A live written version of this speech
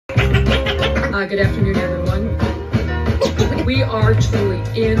Good afternoon, everyone. We are truly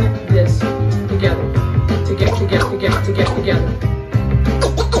in this together. Together.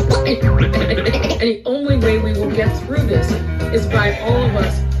 And the only way we will get through this is by all of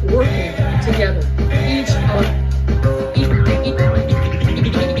us working together.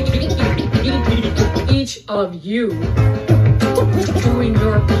 Each of you doing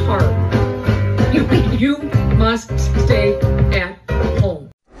your part. You must stay at home.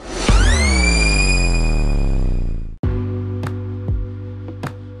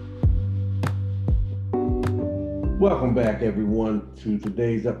 Welcome back, everyone, to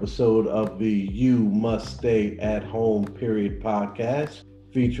today's episode of the You Must Stay at Home podcast,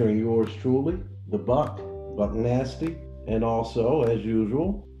 featuring yours truly, the Buck Nasty, and also, as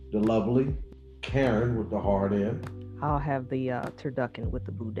usual, the lovely Karen with the hard end. I'll have the Turducken with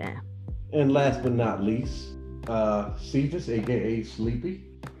the boudin. And last but not least, Cephas, aka Sleepy.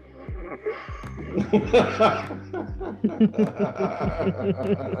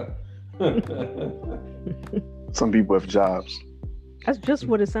 Some people have jobs. That's just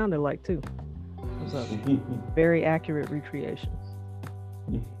what it sounded like too. It was a very accurate recreation.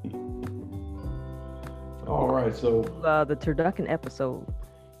 All right, so the Turducken episode.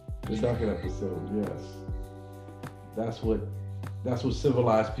 Turducken episode, yes. That's what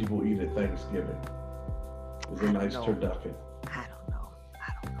civilized people eat at Thanksgiving. Is a nice turducken. I don't know.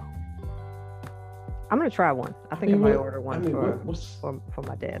 I'm gonna try one. I think I might order one for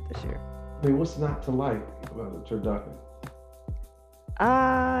my dad this year. I mean, what's not to like about a turducken?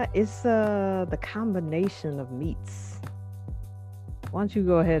 It's the combination of meats. Why don't you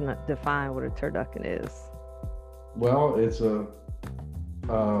go ahead and define what a turducken is? Well, it's a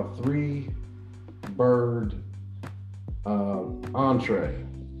 3-bird entree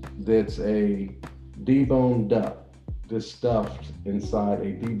that's a deboned duck that's stuffed inside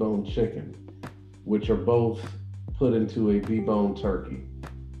a deboned chicken, which are both put into a deboned turkey.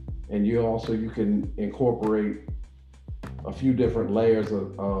 And you can incorporate a few different layers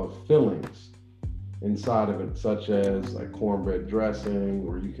of fillings inside of it, such as like cornbread dressing,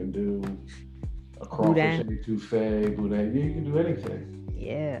 or you can do a crawfish etouffee, boudin. You can do anything.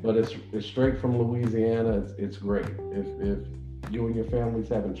 Yeah. But it's straight from Louisiana. It's great. If you and your families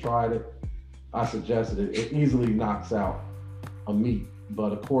haven't tried it, I suggested it. It easily knocks out a meat.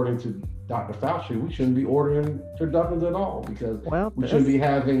 But according to Dr. Fauci, we shouldn't be ordering turduckens at all because we shouldn't be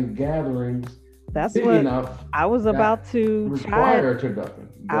having gatherings. That's what I was about to require turducken.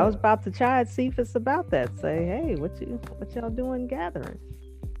 I was about to try Cephas about that. Say, hey, what y'all doing gathering?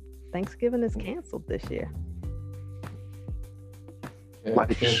 Thanksgiving is canceled this year.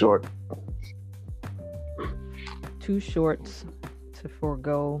 Life is short. Too short to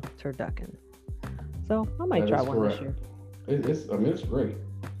forego turducken. So I might try one this year. It's great.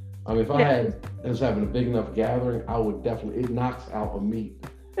 I mean, if I was having a big enough gathering, I would definitely. It knocks out a meat.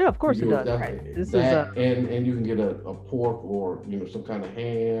 Yeah, of course it does. Right. And you can get a pork or some kind of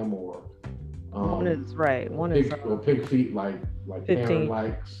ham or. One is pig feet like 15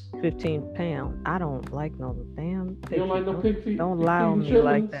 likes. 15 pounds. I don't like no damn pig feet. You don't like no pig feet? Don't lie on me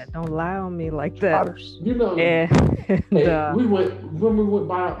like that. Don't lie on me like that. Hey, we went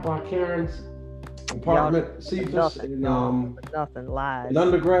by Karen's apartment, Cephas, nothing lies. In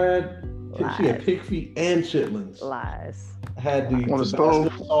undergrad, she had pig feet and chitlins. Lies. Had the Tabasco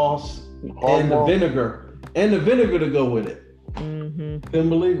sauce and the vinegar to go with it. Mm-hmm. Couldn't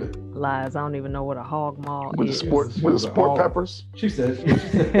believe it. Lies. I don't even know what a hog maw is. With the sport peppers? She said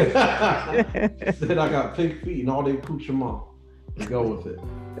I got pig feet and all they accoutrement to go with it.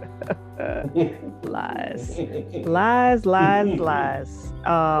 Lies.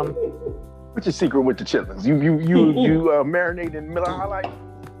 What's your secret with the chitlins? You marinate in Miller High Life?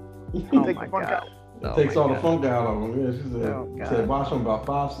 Take the funk out. It takes all the funk out of them. Yeah, she said wash them about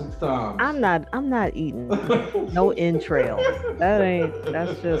 5-6 times. I'm not eating no entrails.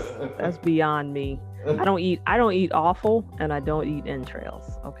 That's beyond me. I don't eat offal and I don't eat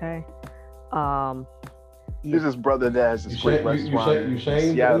entrails. Okay. There's this brother that has this great restaurant. You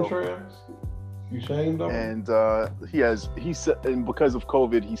shamed entrails? You shamed them? And and because of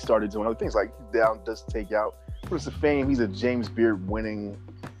COVID, he started doing other things like does takeout. For his fame, he's a James Beard winning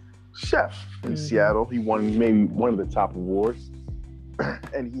chef in Seattle. He won maybe one of the top awards.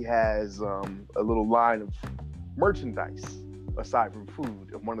 And he has a little line of merchandise aside from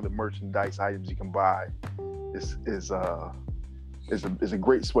food. And one of the merchandise items you can buy is a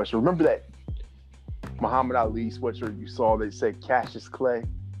great sweatshirt. Remember that Muhammad Ali sweatshirt you saw? They said Cassius Clay.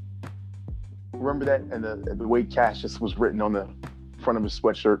 Remember that? And the way Cassius was written on the front of his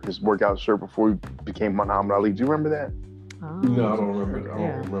sweatshirt, his workout shirt before he became Muhammad Ali. Do you remember that? Oh, No, I don't remember. I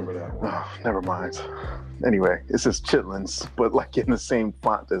yeah. don't remember that one. Oh, never mind. Anyway, it says chitlins, but like in the same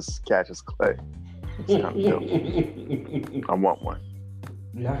font as Cassius Clay. It's kind of dope. I want one,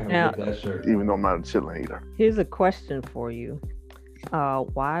 Yeah, I gotta Now- get that shirt. even though I'm not a chitlin eater. Here's a question for you.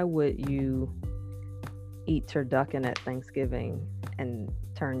 Why would you eat turducken at Thanksgiving and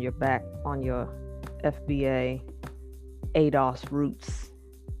turn your back on your FBA ADOS roots?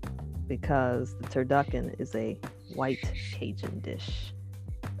 Because the turducken is a white Cajun dish.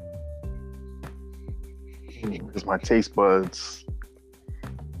 Because my taste buds,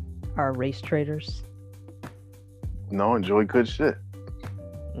 Are race traders? enjoy good shit.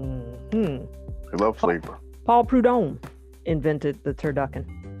 Hmm. They love flavor. Paul Prudhomme invented the turducken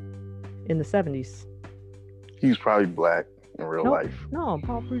in the 70s. He's probably black in real Nope. life. No,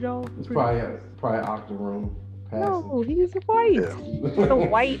 Paul Prudhomme. It's probably octoroom No, passing. he's white. Yeah. He's a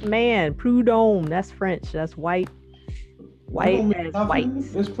white man. Prudhomme. That's French. That's white. White Don't mean as nothing.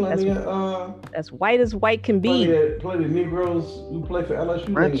 white. There's plenty That's- of As white as white can be. plenty of Negroes who play for LSU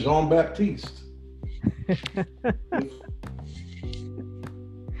named French. Jean Baptiste.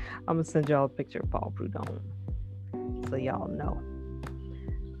 I'm gonna send y'all a picture of Paul Prudhomme so y'all know.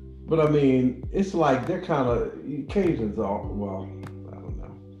 But I mean, it's like they're kind of Cajuns are. Well, I don't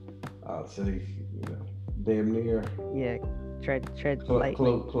know. I'd say damn near Yeah, tread lightly.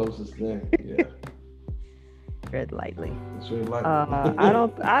 closest thing. Yeah, Tread lightly. it's really like.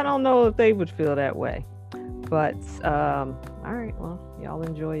 I don't know if they would feel that way, but all right. Well, y'all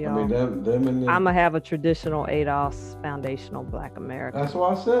enjoy I y'all. mean, them and them. I'm gonna have a traditional ADOS foundational Black American. That's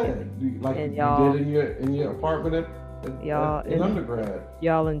what I said. Like And you y'all- did in your apartment in undergrad.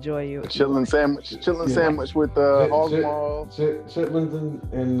 Y'all enjoy you. A chitlin sandwich, Yeah. sandwich with Chit- hog chit- maw. Chitlins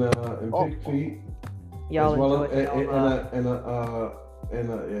and Oh. pig feet. Y'all as well enjoy as, y'all,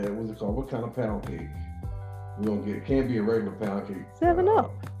 yeah, what's it called? What kind of pound cake? We gonna get? Can't be a regular pound cake.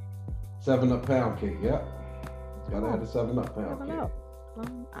 7-Up. 7-Up pound cake. Yep. Gotta have the 7-Up pound 7 cake. Up.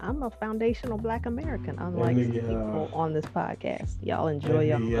 I'm a foundational Black American, unlike the, some people on this podcast. Y'all enjoy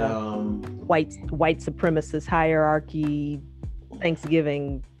And y'all the, white supremacist hierarchy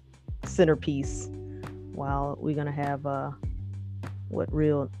Thanksgiving centerpiece, while we're gonna have what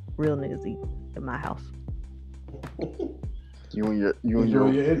real niggas eat in my house. You and your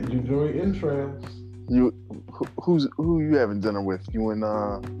enjoy your entrails. who you having dinner with? You and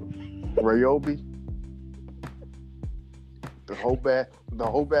Ryobi? The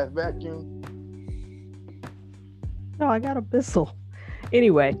whole bath vacuum. No, I got a Bissell.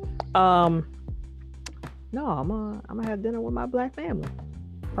 Anyway, no, I'm gonna have dinner with my Black family.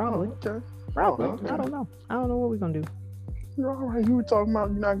 Probably. Okay. Probably. okay. I don't know. I don't know what we're gonna do. You're all right. You were talking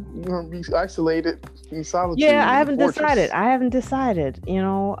about you're gonna be isolated in solitude. Yeah, in I the haven't fortress. decided.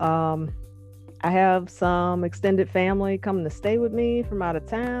 I have some extended family coming to stay with me from out of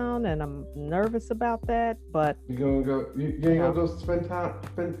town, and I'm nervous about that. But You gonna go? You ain't gonna go spend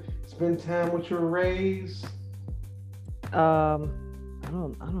time with your rays? I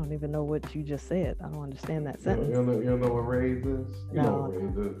don't even know what you just said. I don't understand that You sentence. don't know what rays is? You know what No.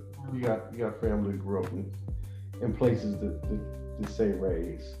 rays is. You got family that grew up in places that say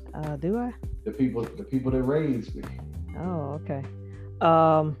rays. Do I? The people that raised me. Oh, okay.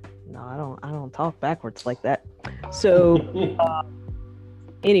 No, I don't talk backwards like that. So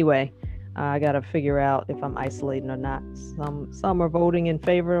anyway, I got to figure out if I'm isolating or not. Some are voting in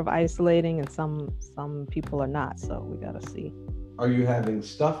favor of isolating, and some people are not. So we got to see. Are you having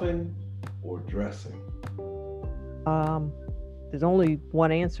stuffing or dressing? There's only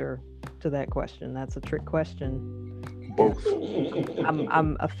one answer to that question. That's a trick question. Both.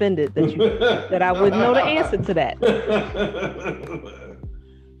 I'm offended that I wouldn't know the answer to that.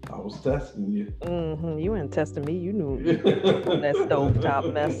 I was testing you. You weren't testing me. You knew that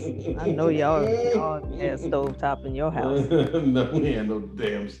stovetop mess. I know y'all had stovetop in your house. No, we had no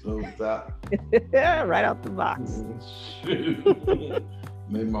damn stovetop. Right out the box. Shoot.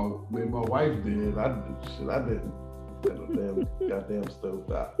 Maybe my wife did. I didn't. Had no damn goddamn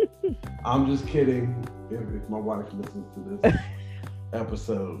stovetop. I'm just kidding. If my wife listens to this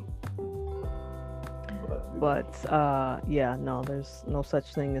episode. But yeah, no, there's no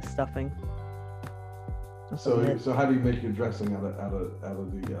such thing as stuffing. So how do you make your dressing out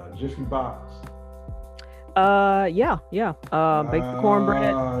of the Jiffy box? Yeah. Bake the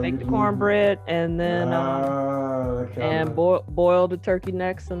cornbread, and then and boil the turkey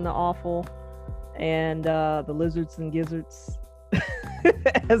necks in the offal, and the lizards and gizzards,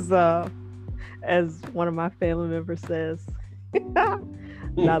 as one of my family members says.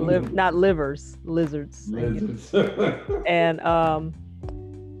 not livers, lizards. Lizards. And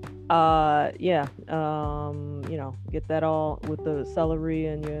get that all with the celery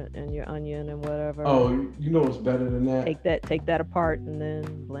and your onion and whatever. Oh, you know what's better than that? Take that apart and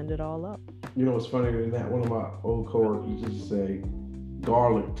then blend it all up. You know what's funnier than that? One of my old coworkers used to say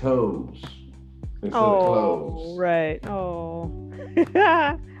garlic toes instead of cloves. Right. Oh,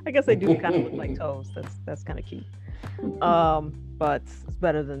 I guess they do kind of look like toast. That's kind of cute. But it's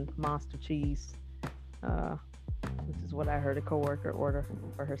better than monster cheese, which is what I heard a coworker order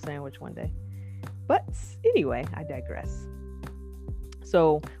for her sandwich one day. But anyway, I digress.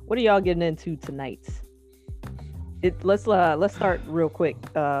 So, what are y'all getting into tonight? Let's start real quick.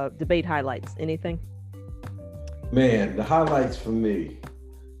 Debate highlights. Anything? Man, the highlights for me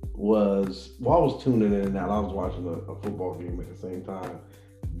was I was tuning in and out. I was watching a football game at the same time,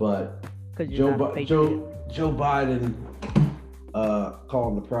 but Joe Biden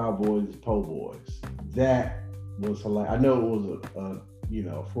calling the Proud Boys Po Boys. That was hilarious. I know it was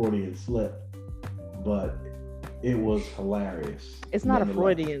a Freudian slip, but it was hilarious. It's not a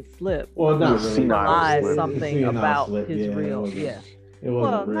Freudian slip. Well, not really. Lies Slip. something about slip. his real. It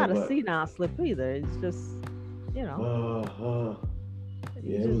wasn't Well, real, not a but, senile slip either. It's just,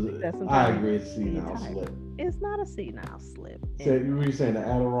 I agree. It's senile slip. It's not a senile slip. So you were saying the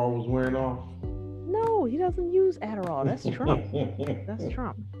Adderall was wearing off? No, he doesn't use Adderall. That's Trump. That's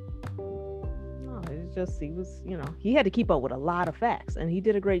Trump. No, it's just he had to keep up with a lot of facts, and he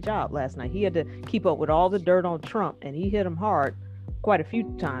did a great job last night. He had to keep up with all the dirt on Trump, and he hit him hard quite a few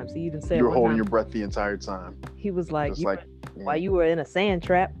times. He even said you were holding your breath the entire time. He was like, while you were in a sand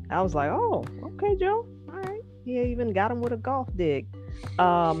trap. I was like, oh, okay, Joe. All right. He even got him with a golf dig. He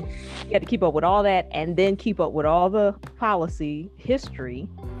had to keep up with all that and then keep up with all the policy history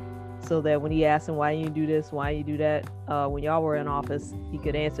so that when he asked him, why you do this, why you do that, when y'all were in office, he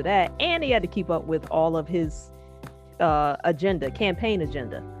could answer that. And he had to keep up with all of his campaign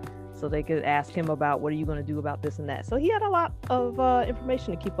agenda. So they could ask him about, what are you going to do about this and that? So he had a lot of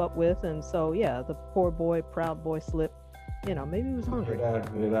information to keep up with. And so, yeah, the poor boy, Proud Boy slip, maybe he was hungry.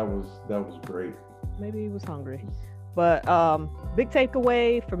 That was great. Maybe he was hungry. But big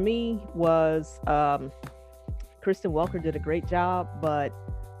takeaway for me was Kristen Welker did a great job, but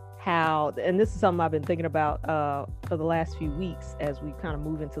and this is something I've been thinking about for the last few weeks as we kind of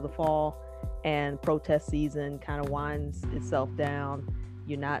move into the fall and protest season kind of winds itself down.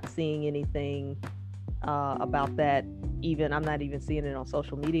 You're not seeing anything about that. I'm not even seeing it on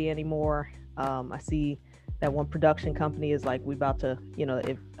social media anymore. I see that one production company is like, we about to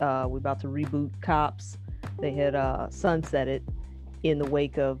reboot Cops. They had sunset it in the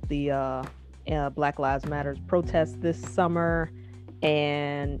wake of the Black Lives Matter protests this summer.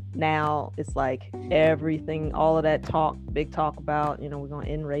 And now it's like everything, all of that big talk about, we're going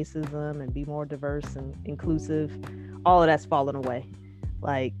to end racism and be more diverse and inclusive. All of that's fallen away.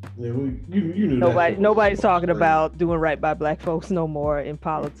 Like, you knew nobody's talking about doing right by Black folks no more in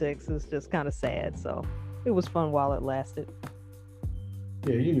politics. It's just kind of sad. So it was fun while it lasted.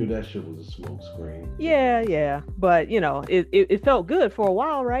 Yeah, you knew that shit was a smoke screen. Yeah. But, it felt good for a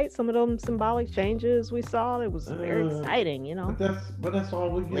while, right? Some of them symbolic changes we saw, it was very exciting, But that's all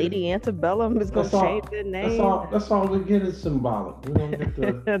we get. Lady Antebellum is going to change their name. That's all we get is symbolic. We don't get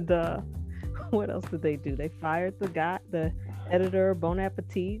the... And what else did they do? They fired the editor, Bon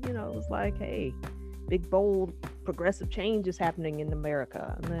Appetit. It was like, hey, big, bold, progressive change is happening in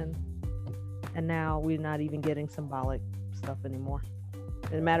America. And now we're not even getting symbolic stuff anymore.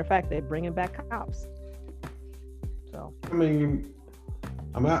 As a matter of fact, they're bringing back Cops. So I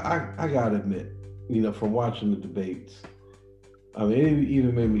gotta admit, from watching the debates, it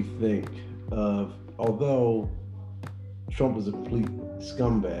even made me think of, although Trump is a complete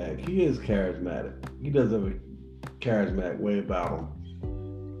scumbag, he is charismatic. He does have a charismatic way about him.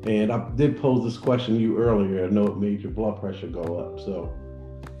 And I did pose this question to you earlier. I know it made your blood pressure go up. So,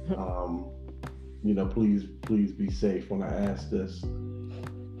 please be safe when I ask this.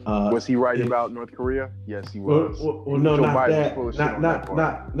 Was he right about North Korea? Yes, he was. Well, no, not that.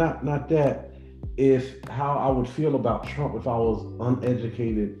 Not that. If how I would feel about Trump if I was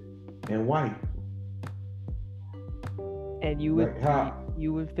uneducated and white. And you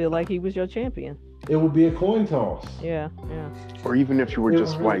would feel like he was your champion. It would be a coin toss. Yeah. Or even if you were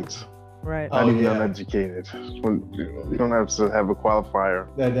just white. Right. Not even uneducated. You don't have to have a qualifier.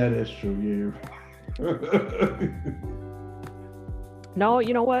 That is true. Yeah. No,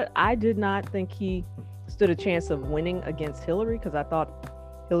 you know what? I did not think he stood a chance of winning against Hillary because I thought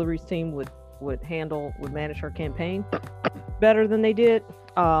Hillary's team would manage her campaign better than they did.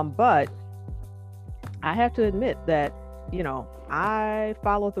 But I have to admit that, I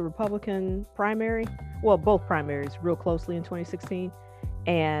followed the Republican primary, both primaries real closely in 2016.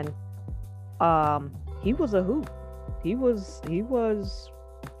 And he was a hoot. He was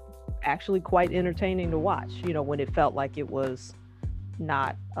actually quite entertaining to watch. When it felt like it was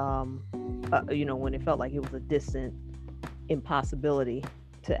not, when it felt like it was a distant impossibility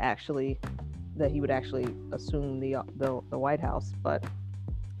that he would actually assume the White House. But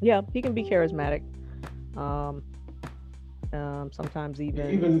yeah, he can be charismatic. Sometimes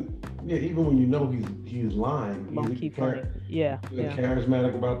even when you know he's lying, he's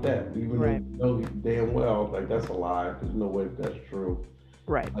charismatic about that. Even though you know damn well like that's a lie. There's no way that's true.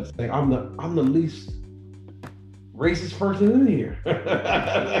 Right. I say I'm the least racist person in here.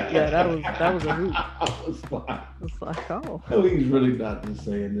 Yeah, that was a hoot. I was like, oh. No, he's really not just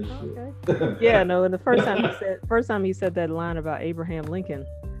saying this shit. Yeah, no. And the first time he said that line about Abraham Lincoln,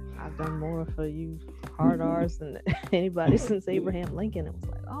 I've done more for you hard R's than anybody since Abraham Lincoln. It was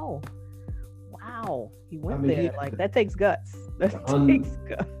like, oh, wow, he went there. Like that takes guts.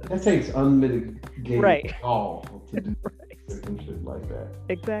 That takes unmitigated gall to do some shit like that.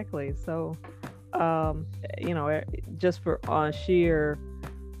 Exactly. So, just for on sheer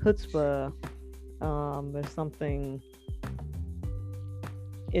chutzpah, there's something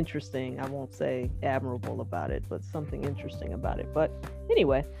interesting. I won't say admirable about it, but something interesting about it. But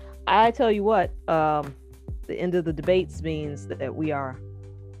anyway, I tell you what, the end of the debates means that we are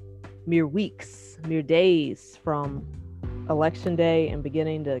mere days from election day and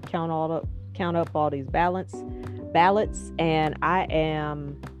beginning to count up all these ballots, and I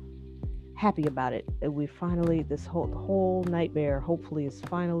am happy about it. We finally, the whole nightmare hopefully is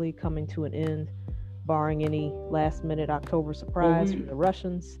finally coming to an end, barring any last minute October surprise from the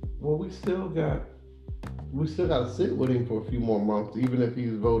Russians. Well, we still got to sit with him for a few more months, even if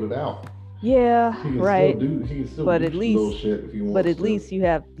he's voted out. Yeah, right. He can still but do at least, little shit if he wants. But at least you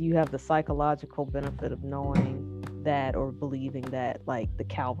have the psychological benefit of knowing that or believing that like the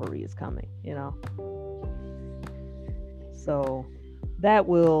cavalry is coming. So that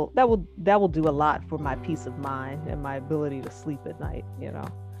will do a lot for my peace of mind and my ability to sleep at night.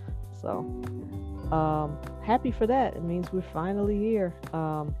 So happy for that. It means we're finally here.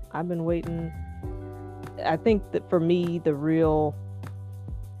 I've been waiting. I think that for me, the real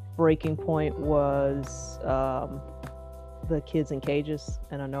breaking point was the kids in cages,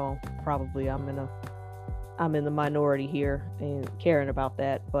 and I know probably I'm in the minority here and caring about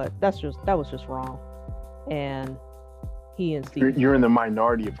that, but that was just wrong. And he and Steve, you're in the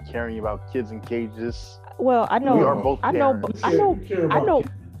minority of caring about kids in cages. Well, I know. We are both parents. I know.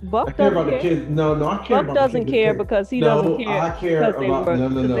 Buck doesn't care. Kids. No, I care Buck about doesn't care because he doesn't care. I care about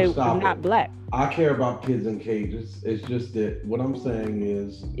they were stop not it. black. I care about kids in cages. It's just that what I'm saying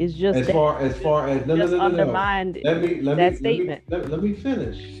is it's just as far as undermined that statement. Let me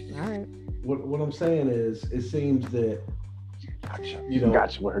finish. All right. What I'm saying is it seems that gotcha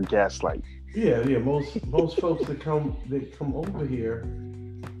with her gaslight. Yeah. Most folks that come over here,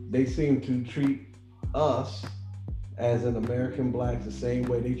 they seem to treat us as an American blacks the same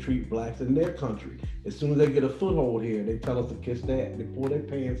way they treat blacks in their country. As soon as they get a foothold here, they tell us to kiss they pull their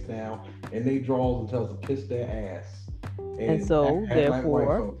pants down and they draws and tell us to kiss their ass. And so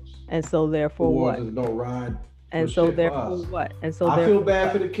therefore what? Don't ride. And so therefore what? And so I feel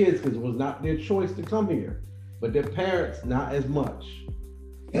bad for the kids because it was not their choice to come here, but their parents not as much.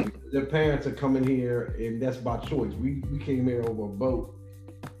 Their parents are coming here and that's by choice. We came here over a boat,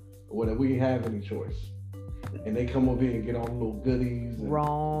 or whatever. We didn't have any choice. And they come over here and get all the little goodies.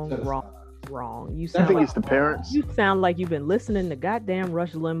 Wrong. You I think it's the parents. You sound like you've been listening to goddamn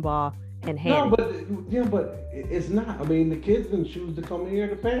Rush Limbaugh and Hannity. No, but it's not. I mean, the kids didn't choose to come here.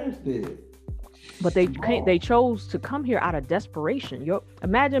 The parents did. But they chose to come here out of desperation.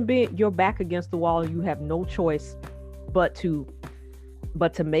 Imagine you're back against the wall and you have no choice but to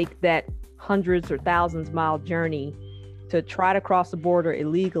make that hundreds or thousands mile journey to try to cross the border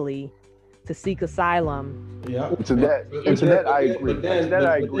illegally to seek asylum. Yeah. To that I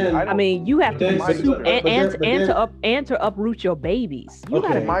agree. I mean, you have to pursue and to uproot your babies.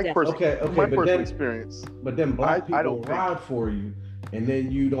 My personal experience. But then black people ride for you, and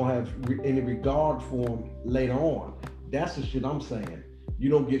then you don't have any regard for them later on. That's the shit I'm saying. You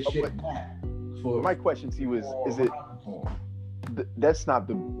don't get shit back. My question to you is it?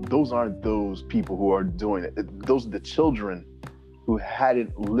 Those aren't those people who are doing it. Those are the children who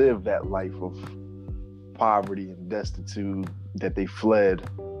hadn't lived that life of poverty and destitute that they fled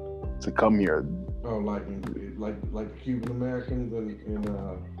to come here. Oh, like Cuban Americans and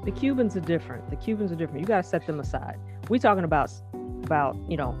the Cubans are different. You gotta set them aside. We're talking about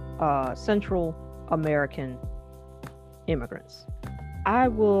Central American immigrants.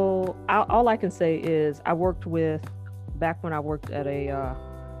 All I can say is back when I worked at a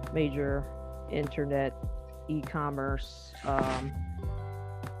major internet e-commerce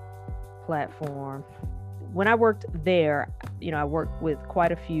platform. When I worked there, I worked with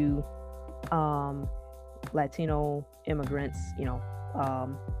quite a few Latino immigrants,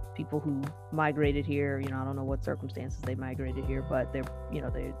 people who migrated here. I don't know what circumstances they migrated here, but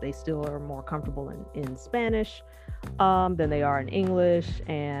they still are more comfortable in Spanish than they are in English,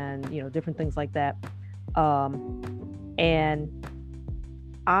 and different things like that. And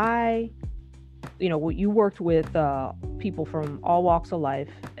I, you worked with people from all walks of life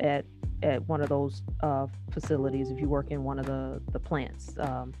at one of those facilities. If you work in one of the plants,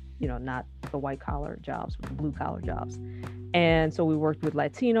 not the white collar jobs, but the blue collar jobs. And so we worked with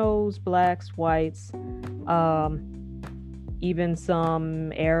Latinos, blacks, whites, even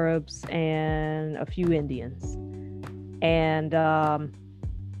some Arabs and a few Indians. And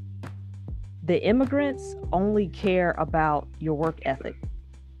the immigrants only care about your work ethic.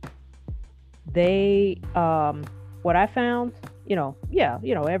 They, what I found,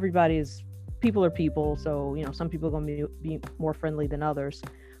 everybody's, people are people. So, some people are going to be more friendly than others.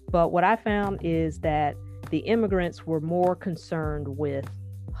 But what I found is that the immigrants were more concerned with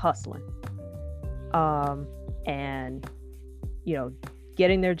hustling, and,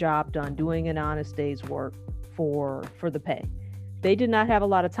 getting their job done, doing an honest day's work for the pay. They did not have a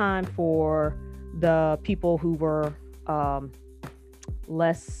lot of time for the people who were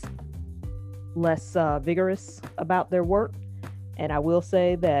less vigorous about their work. And I will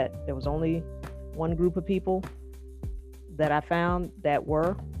say that there was only one group of people that I found that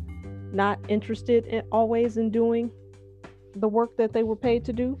were not interested always in doing the work that they were paid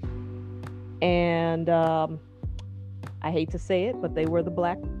to do. And I hate to say it, but they were the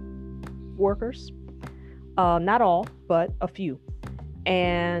black workers. Not all, but a few.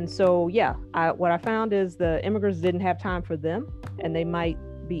 And so, what I found is the immigrants didn't have time for them, and they might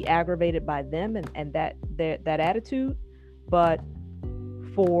be aggravated by them and that attitude. But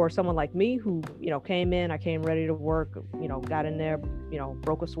for someone like me who, came in, I came ready to work, got in there,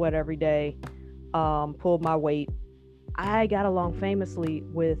 broke a sweat every day, pulled my weight. I got along famously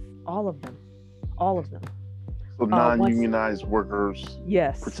with all of them. So non-unionized workers.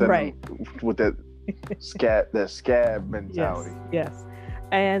 Yes, right. With that scab mentality. Yes.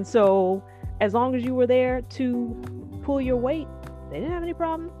 And so as long as you were there to pull your weight, they didn't have any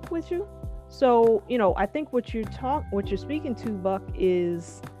problem with you. So, I think what you're speaking to, Buck,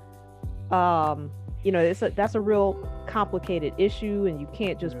 is, that's a real complicated issue, and you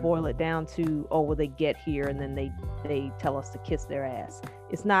can't just boil it down to, oh, well, they get here and then they tell us to kiss their ass.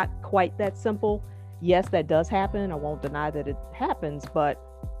 It's not quite that simple. Yes, that does happen. I won't deny that it happens, but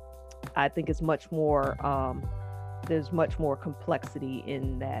I think it's much more, there's much more complexity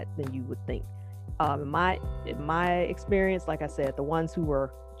in that than you would think. In my experience, like I said, the ones who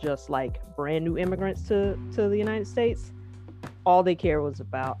were just like brand new immigrants to the United States, all they cared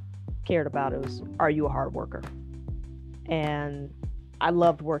about is, are you a hard worker? And I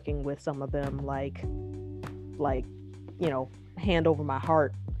loved working with some of them, like hand over my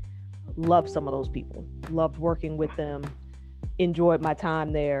heart. Loved some of those people. Loved working with them. Enjoyed my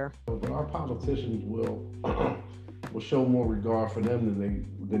time there. But our politicians will show more regard for them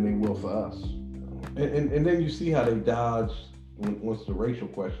than they will for us. And then you see how they dodged once the racial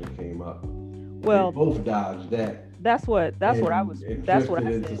question came up. Well, they both dodged that. That's what I said.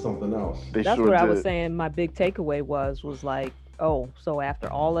 Into something else. I was saying. My big takeaway was like, oh, so after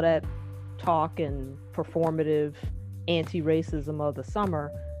all of that talk and performative anti-racism of the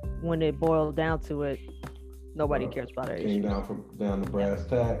summer, when it boiled down to it, nobody cares about it. Came down to brass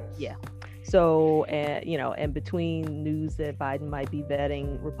tacks. Yeah. So, and between news that Biden might be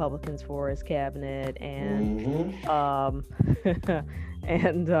vetting Republicans for his cabinet, and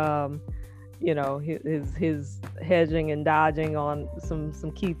his hedging and dodging on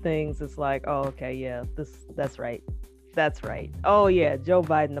some key things, it's like, oh, okay, yeah, that's right. Oh yeah, Joe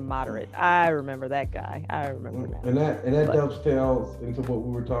Biden the moderate. I remember that guy. I remember that. And that dovetails into what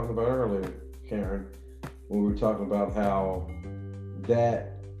we were talking about earlier, Karen, when we were talking about how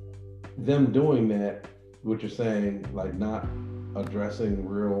them doing that, what you're saying, like not addressing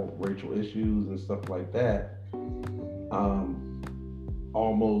real racial issues and stuff like that,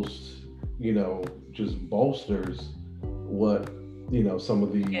 almost, just bolsters what, some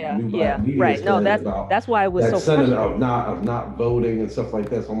of the new black media right. No, that's why it was so frustrating. Of not voting and stuff like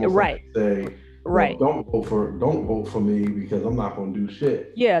that. It's almost right. Like say, right. Don't vote for me because I'm not going to do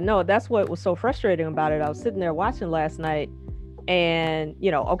shit. Yeah, no, that's what was so frustrating about it. I was sitting there watching last night, and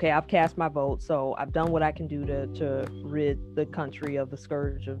okay, I've cast my vote, so I've done what I can do to rid the country of the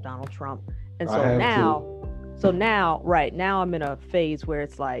scourge of Donald Trump. And so now I'm in a phase where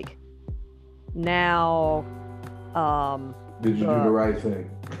it's like, now, Did you do the right thing?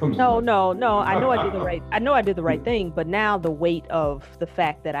 no. I know I did the right thing, but now the weight of the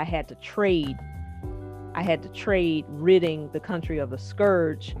fact that I had to trade ridding the country of the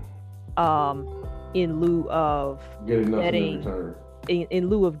scourge, in lieu of getting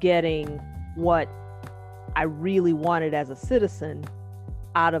what I really wanted as a citizen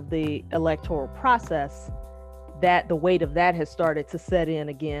out of the electoral process, that the weight of that has started to set in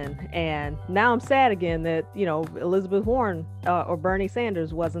again. And now I'm sad again that, Elizabeth Warren or Bernie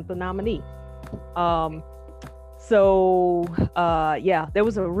Sanders wasn't the nominee. There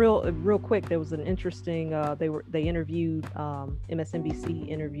was real quick, there was an interesting, they interviewed, MSNBC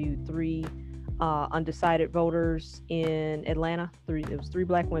interviewed 3 undecided voters in Atlanta. It was 3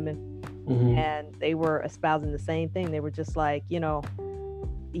 Black women, and they were espousing the same thing. They were just like,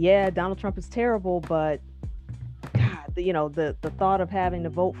 yeah, Donald Trump is terrible, but God, the thought of having to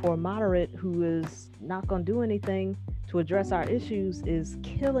vote for a moderate who is not going to do anything to address our issues is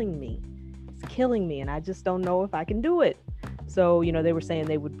killing me. It's killing me, and I just don't know if I can do it. So, they were saying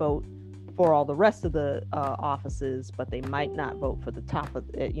they would vote for all the rest of the offices, but they might not vote for the top of,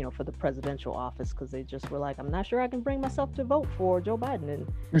 for the presidential office, because they just were like, I'm not sure I can bring myself to vote for Joe Biden. And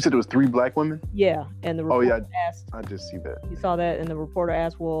you said it was 3 Black women? Yeah, and the reporter asked, I did see that. You saw that, and the reporter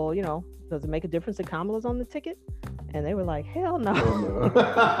asked, well, does it make a difference that Kamala's on the ticket? And they were like, hell no.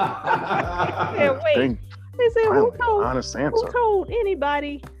 Wait. They said, who told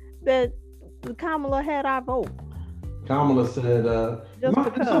anybody that Kamala had our vote? Kamala said,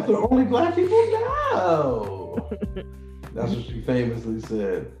 Microsoft are only Black people? No. That's what she famously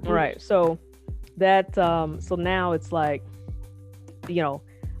said. Right. So that, so now it's like,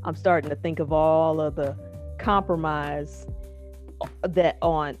 I'm starting to think of all of the compromise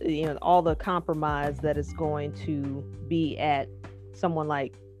all the compromise that is going to be at someone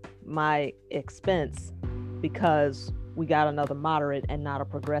like my expense, because we got another moderate and not a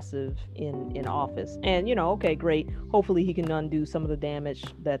progressive in office. And, okay, great. Hopefully he can undo some of the damage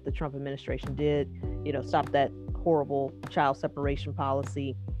that the Trump administration did, stop that horrible child separation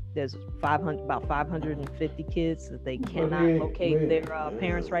policy. There's about 550 kids that they cannot locate their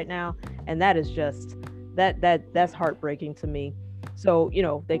parents right now. And that is just, that's heartbreaking to me. So,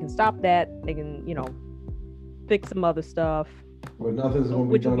 they can stop that. They can, fix some other stuff. But nothing's going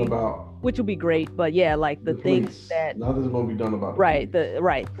to be done about, which will be great. But yeah, like the things that nothing's going to be done about. Nothing will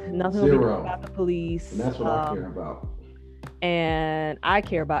be done about the police. And that's what I care about. And I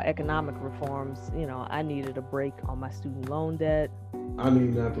care about economic reforms. I needed a break on my student loan debt. I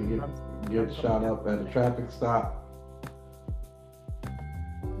need not to get shot up at a traffic stop.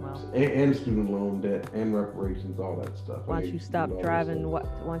 And student loan debt and reparations, all that stuff. Why don't you stop driving? Why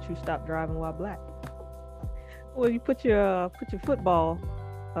don't you stop driving while Black? Well, you put your football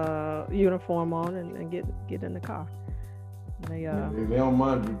uniform on and get in the car. They don't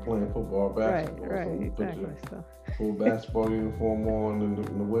mind you playing football, basketball. Right, so exactly. Put your full basketball uniform on in the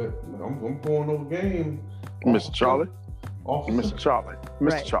whip. I'm going to the game. Mr. Charlie. Officer. Mr. Charlie.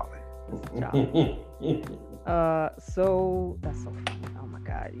 Mr. Charlie. So that's so funny. Oh my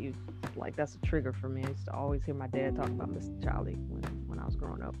God, that's a trigger for me. I used to always hear my dad talk about Mr. Charlie when I was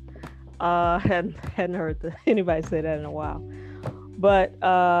growing up. Hadn't heard anybody say that in a while. But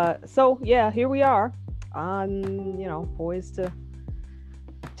so yeah, here we are on, poised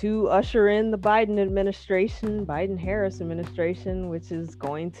to usher in the Biden-Harris administration, which is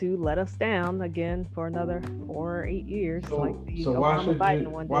going to let us down again for another 4 or 8 years. So why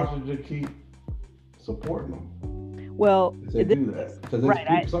should you keep supporting them? Well, they do that because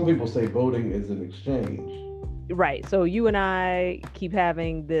some people say voting is an exchange. Right. So you and I keep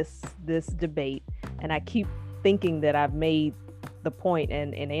having this debate, and I keep thinking that I've made the point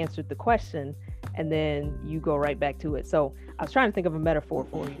and answered the question, and then you go right back to it. So I was trying to think of a metaphor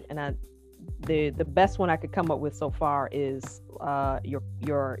for you, and the best one I could come up with so far is your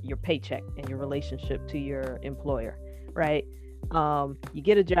paycheck and your relationship to your employer, right? You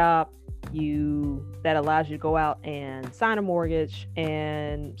get a job, that allows you to go out and sign a mortgage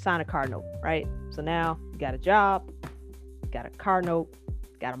and sign a car note, right? So now you got a job, got a car note,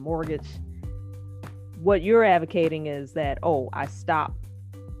 got a mortgage. What you're advocating is that, I stop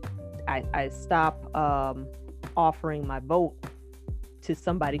offering my vote to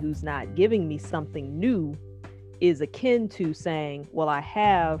somebody who's not giving me something new, is akin to saying, well, I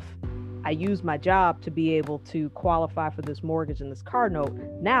use my job to be able to qualify for this mortgage and this car note.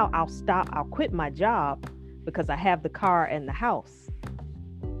 Now I'll quit my job because I have the car and the house.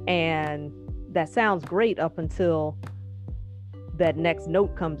 And that sounds great up until that next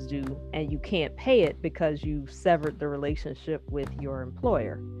note comes due and you can't pay it because you've severed the relationship with your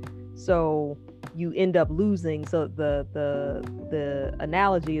employer. So you end up losing. So the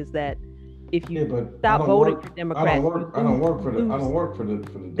analogy is that if you stop voting for Democrats, I don't work for the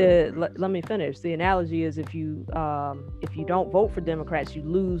Democrats. Let me finish. The analogy is if you don't vote for Democrats, you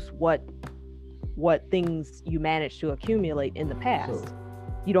lose what things you managed to accumulate in the past. So,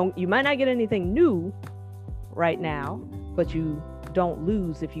 you might not get anything new right now, but you don't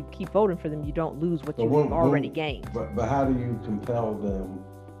lose if you keep voting for them. You don't lose what you've already gained. But how do you compel them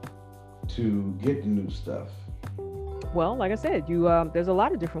to get the new stuff? Well, like I said, there's a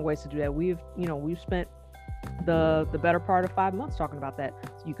lot of different ways to do that. We've spent the better part of 5 months talking about that.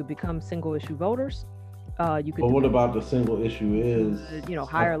 So you could become single issue voters. You could. But what about the single issue is?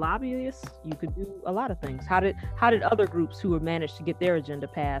 Hire lobbyists. You could do a lot of things. How did other groups who have managed to get their agenda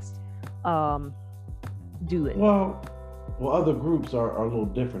passed do it? Well, other groups are a little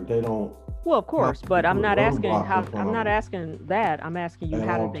different. They don't. Well, of course, but I'm not asking how. I'm not asking that. I'm asking you,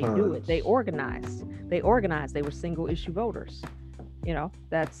 how did they do it? They organized. They were single issue voters.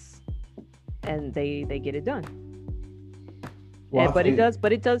 And they get it done. Well, but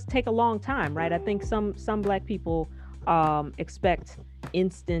it does take a long time, right? I think some Black people expect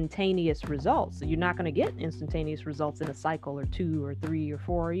instantaneous results. You're not going to get instantaneous results in a cycle or 2 or 3 or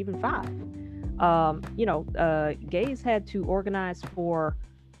 4 or even 5. Gays had to organize for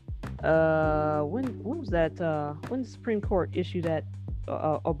when was that? When the Supreme Court issued that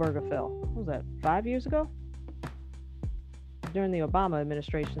OdBjr fell? What was that? 5 years ago? During the Obama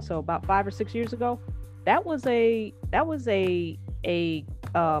administration. So about 5 or 6 years ago. That was a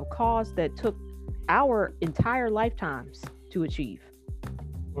cause that took our entire lifetimes to achieve.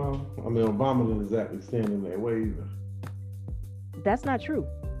 Well, I mean, Obama didn't exactly stand in their way either. That's not true.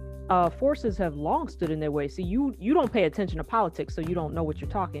 Forces have long stood in their way. See, you don't pay attention to politics, so you don't know what you're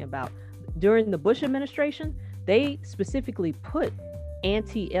talking about. During the Bush administration, they specifically put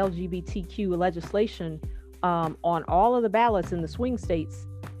anti-LGBTQ legislation on all of the ballots in the swing states,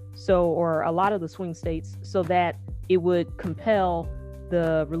 or a lot of the swing states, so that it would compel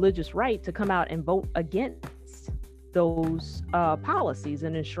the religious right to come out and vote against those policies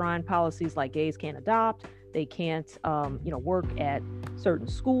and enshrine policies like gays can't adopt, they can't work at certain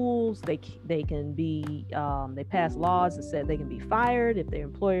schools, they can be they pass laws that said they can be fired if their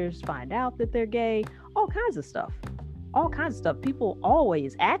employers find out that they're gay, all kinds of stuff. People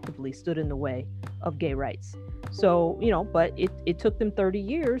always actively stood in the way of gay rights. So, but it took them 30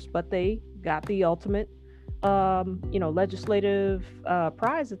 years, but they got the ultimate legislative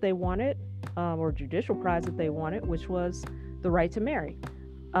prize that they wanted, or judicial prize that they wanted, which was the right to marry.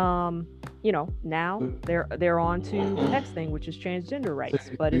 Now they're on to the next thing, which is transgender rights,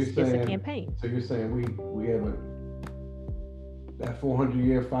 but it's a campaign. So you're saying we haven't, that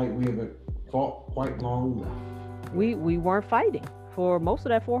 400-year fight, we haven't fought quite long enough. We weren't fighting for most of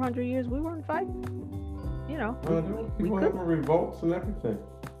that 400 years. We weren't fighting. People having revolts and everything.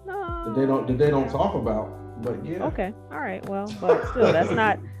 No, that they don't talk about. But yeah. Okay. All right. Well, but still, that's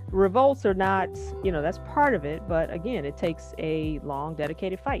not, revolts are not, that's part of it. But again, it takes a long,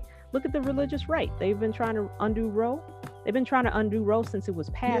 dedicated fight. Look at the religious right. They've been trying to undo Roe. They've been trying to undo Roe since it was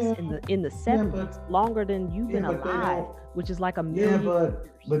passed in the 70s, longer than you've been alive, which is like a million years.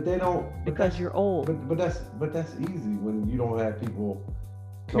 But they don't, because you're old. But that's easy when you don't have people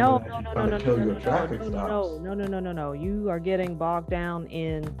No. You are getting bogged down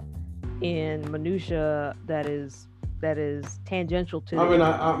in minutia that is tangential to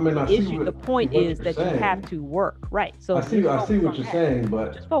the issue. The point is that you have to work, right? So I see what you're saying,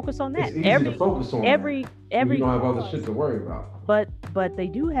 but just focus on that. It's easy to focus on every you don't have other shit to worry about. But they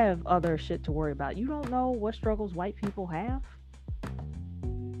do have other shit to worry about. You don't know what struggles white people have.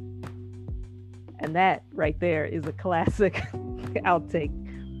 And that right there is a classic outtake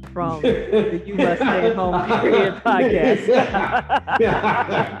from the You Must Stay at Home Period podcast.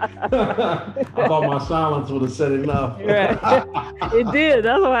 I thought my silence would have said enough. Right. It did.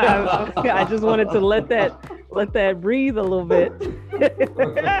 That's why I just wanted to let that breathe a little bit.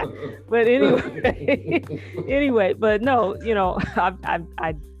 But anyway, but no,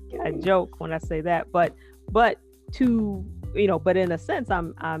 I joke when I say that, but to but in a sense,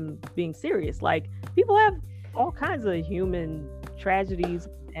 I'm being serious. Like, people have all kinds of human tragedies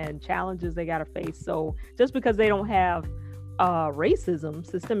and challenges they got to face. So just because they don't have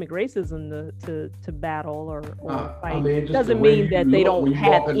systemic racism to battle or fight, doesn't mean that they don't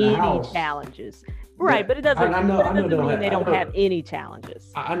have any challenges. Right, but it doesn't mean they don't have any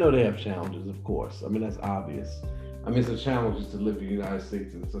challenges. I know they have challenges, of course. I mean, that's obvious. I mean, it's a challenge to live in the United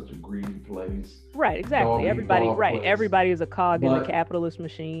States in such a greedy place. Right, exactly. Everybody is a cog in the capitalist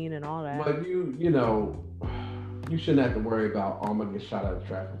machine and all that. But you You shouldn't have to worry about, oh, I'm gonna get shot at a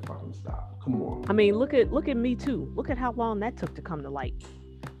traffic fucking stop. Come on. I mean, look at Me Too. Look at how long that took to come to light.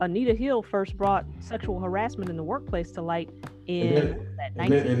 Anita Hill first brought sexual harassment in the workplace to light in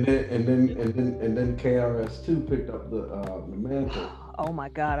and then KRS2 picked up the mantle. Oh my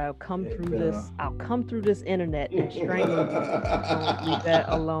God! I'll come through this internet and strangle you. Don't leave that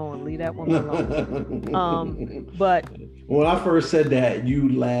alone. Leave that one alone. But when I first said that,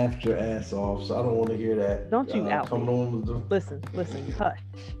 you laughed your ass off. So I don't want to hear that. Don't you out me. Listen, hush.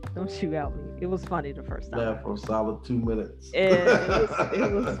 Don't you out me. It was funny the first time. Laughed for a solid 2 minutes.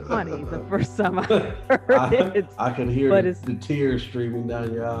 It was funny the first time I heard it. I could hear the tears streaming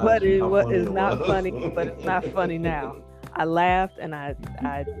down your eyes. But it's not funny. But it's not funny now. I laughed and I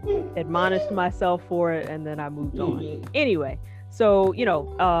admonished myself for it, and then I moved on. Anyway, so Me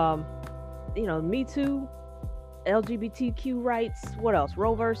Too, LGBTQ rights. What else?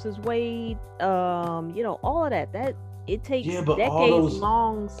 Roe versus Wade. All of that. That it takes decades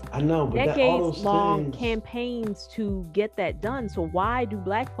long campaigns to get that done. So why do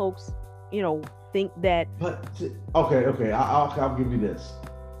Black folks, think that? But okay. I'll give you this.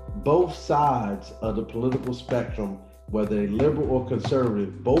 Both sides of the political spectrum, whether they're liberal or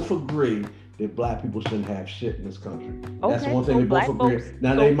conservative, both agree that Black people shouldn't have shit in this country. That's one thing they both agree.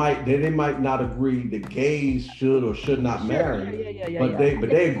 Now they might not agree that gays should or should not marry, but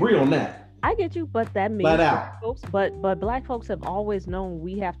they agree on that. I get you, but that means Black folks, but Black folks have always known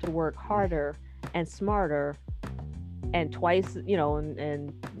we have to work harder and smarter and twice as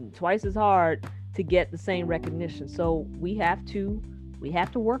hard to get the same recognition. So we have to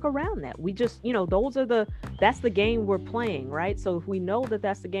work around that. We just, that's the game we're playing, right? So if we know that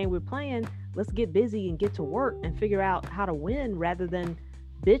that's the game we're playing, let's get busy and get to work and figure out how to win rather than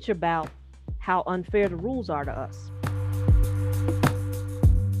bitch about how unfair the rules are to us.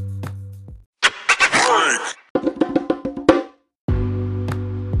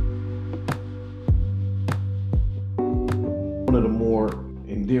 One of the more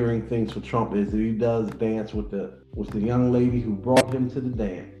endearing things for Trump is that he does dance with the young lady who brought him to the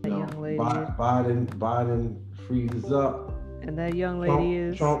dance. Young lady. Biden freezes up. And that young lady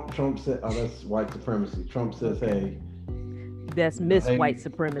is Trump said, "Oh, that's white supremacy." Trump says, "Hey, that's Miss White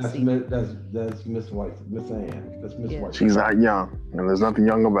Supremacy." That's Miss Ann. That's Miss White. She's not young, and there's nothing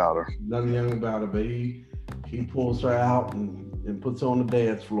young about her. Nothing young about her, but he pulls her out and puts her on the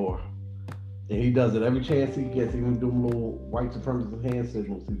dance floor. And he does it every chance he gets, even doing little white supremacist hand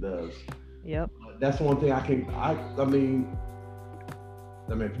signals he does. Yep. That's one thing I mean,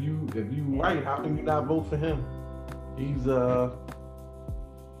 if you right, how can you not vote for him? He's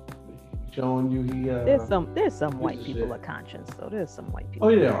showing you there's some white people of conscience, so there's some white people.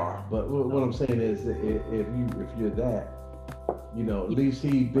 Oh, there are, but what I'm saying is that if you're that, at least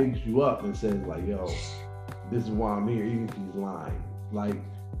he bigs you up and says like, yo, this is why I'm here, even if he's lying. Like,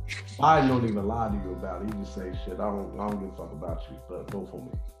 Biden don't even lie to you about it. He just say shit. I don't give a fuck about you, but vote for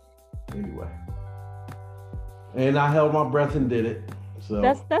me anyway. And I held my breath and did it. So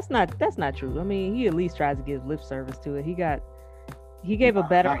that's not true. I mean, he at least tries to give lip service to it. He gave a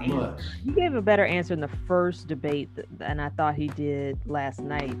better answer in the first debate than I thought he did last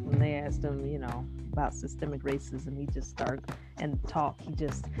night when they asked him, about systemic racism. He just started and talk.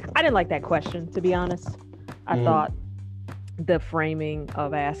 I didn't like that question, to be honest. I thought the framing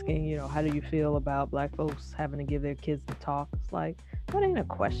of asking, how do you feel about Black folks having to give their kids the talk? It's like, that ain't a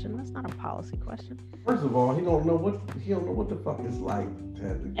question. That's not a policy question. First of all, he don't know what the fuck it's like to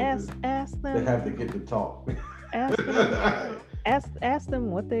have to get the talk. Ask them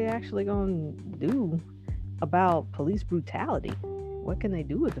what they actually gonna do about police brutality. What can they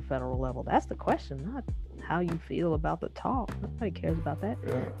do at the federal level? That's the question, not how you feel about the talk. Nobody cares about that.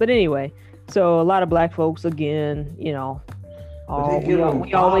 Yeah. But anyway, so a lot of Black folks, again, we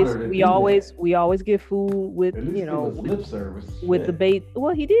always give food with lip service with the bait.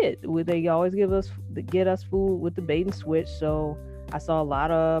 Well, he did. They always get us food with the bait and switch. So I saw a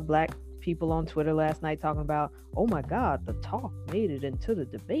lot of Black people on Twitter last night talking about, oh my God, the talk made it into the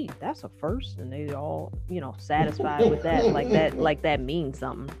debate. That's a first, and they all satisfied with that, like that means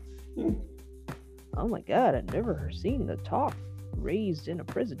something. Oh my God, I've never seen the talk raised in a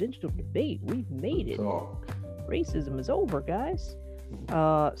presidential debate. We've made it. Racism is over, guys.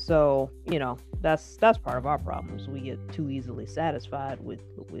 So that's part of our problems. We get too easily satisfied with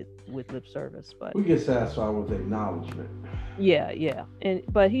lip service, but we get satisfied with acknowledgement. Yeah,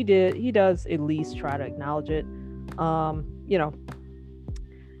 but he does at least try to acknowledge it. I'm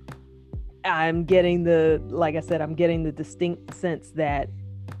getting the distinct sense that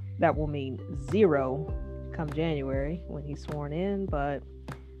will mean zero come January when he's sworn in, but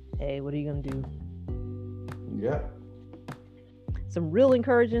hey, what are you gonna do? Yep. Some real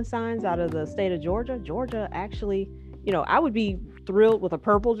encouraging signs out of the state of Georgia. Georgia actually, I would be thrilled with a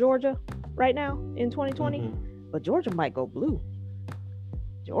purple Georgia right now in 2020, but Georgia might go blue.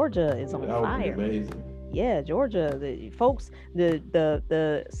 Georgia is on fire. That would be amazing. Yeah, Georgia, the folks,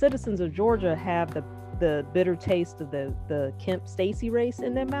 the citizens of Georgia have the bitter taste of the Kemp Stacey race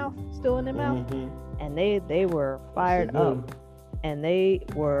in their mouth, still in their mouth, and they were fired up, and they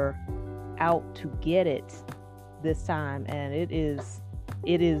were out to get it this time, and it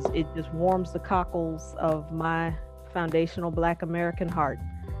just warms the cockles of my foundational Black American heart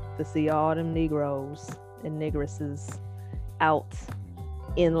to see all them Negroes and Negresses out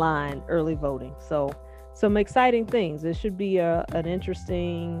in line early voting. So some exciting things. It should be an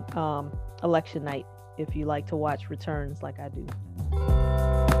interesting election night if you like to watch returns like I do.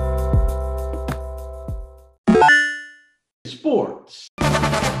 Sports.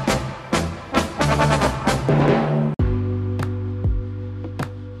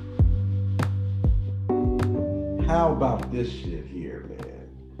 How about this shit here, man?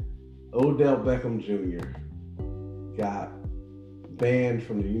 Odell Beckham Jr. got banned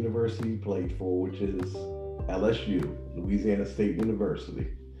from the university he played for, which is LSU, Louisiana State University.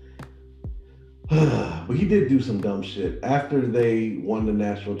 But he did do some dumb shit. After they won the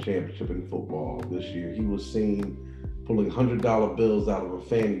national championship in football this year, he was seen pulling $100 bills out of a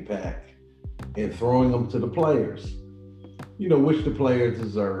fanny pack and throwing them to the players. Which the players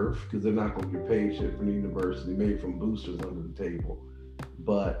deserve, because they're not going to get paid shit from the university, maybe from boosters under the table.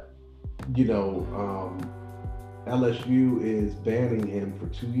 But, LSU is banning him for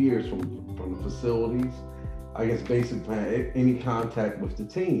 2 years from the facilities. I guess basically any contact with the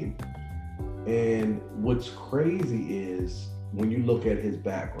team. And what's crazy is when you look at his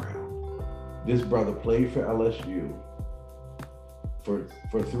background, this brother played for LSU for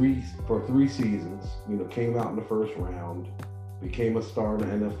three seasons, came out in the first round, became a star in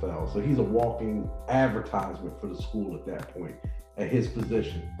the NFL. So he's a walking advertisement for the school at that point, at his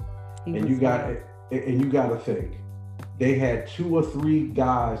position. And you got to think, they had 2 or 3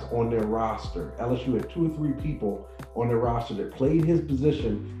 guys on their roster. LSU had 2 or 3 people on their roster that played his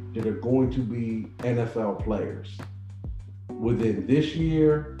position that are going to be NFL players. Within this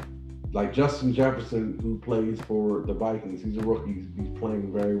year, like Justin Jefferson, who plays for the Vikings, he's a rookie, he's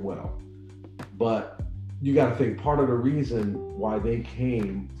playing very well. But you got to think part of the reason why they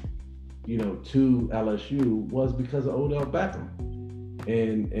came, to LSU was because of Odell Beckham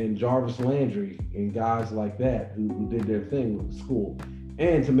and Jarvis Landry and guys like that who did their thing with the school.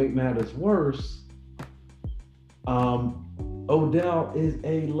 And to make matters worse, Odell is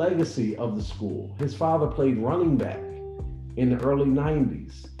a legacy of the school. His father played running back in the early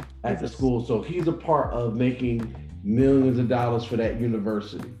 90s at the school. So he's a part of making millions of dollars for that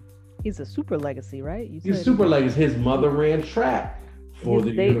university. He's a super legacy, right? He's a super legacy. His mother ran track for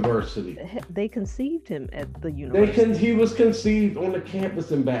the university. They conceived him at the university. He was conceived on the campus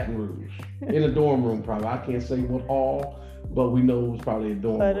in Baton Rouge, in a dorm room probably. I can't say what hall, but we know it was probably a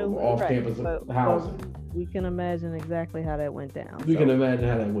dorm room, off-campus housing. We can imagine exactly how that went down. We can imagine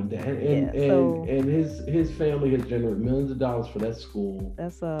how that went down. And his family has generated millions of dollars for that school.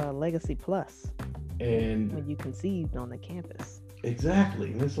 That's a legacy plus. And when you conceived on the campus.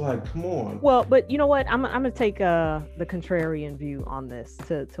 Exactly. And it's like, come on. Well, but you know what? I'm going to take the contrarian view on this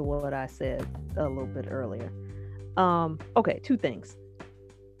to what I said a little bit earlier. Okay, 2 things.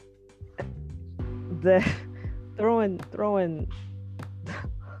 The throwing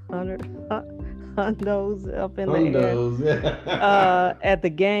hundos up in the air at the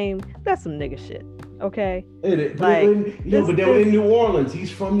game, that's some nigga shit. Okay, it is. But they were in New Orleans.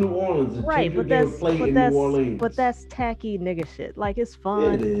 He's from New Orleans. Right, but that's tacky nigga shit. Like, it's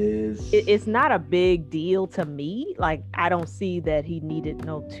fun. It is. It's not a big deal to me. Like, I don't see that he needed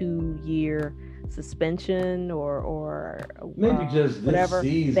no 2-year suspension or maybe just whatever this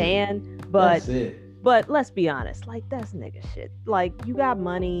season. Ban. But that's it. But let's be honest. Like, that's nigga shit. Like, you got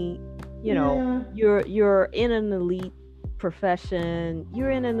money. You're in an elite profession, you're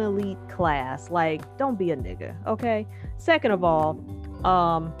in an elite class. Like, don't be a nigga, okay? Second of all,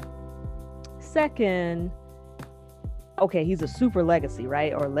 okay, he's a super legacy,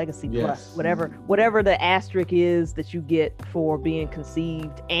 right? Or legacy plus, whatever the asterisk is that you get for being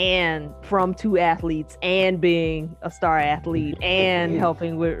conceived and from 2 athletes and being a star athlete and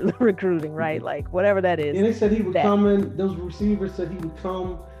helping with recruiting, right? Like, whatever that is. And they said he would come in, those receivers said he would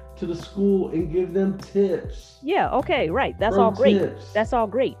come to the school and give them tips. Yeah, okay, right. That's all great. That's all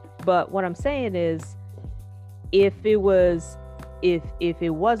great. But what I'm saying is, if it wasn't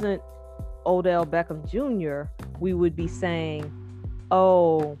Odell Beckham Jr., we would be saying,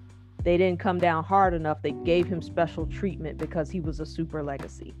 oh, they didn't come down hard enough. They gave him special treatment because he was a super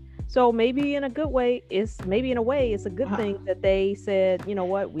legacy. So maybe in a good way, it's a good thing that they said, you know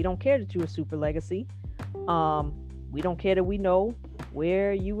what, we don't care that you're a super legacy. We don't care that we know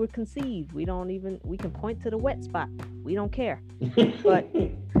where you were conceived. We can point to the wet spot. We don't care.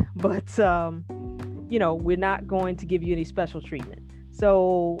 but we're not going to give you any special treatment.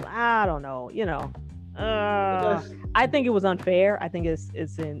 So I don't know, I think it was unfair. I think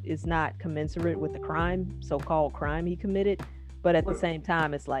it's not commensurate with the so-called crime he committed. But at the same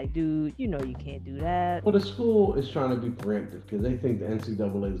time, it's like, dude, you can't do that. Well, the school is trying to be preemptive because they think the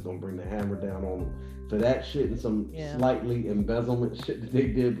NCAA is going to bring the hammer down on them for that shit and some slightly embezzlement shit that they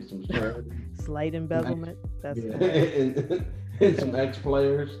did with some slight embezzlement. And some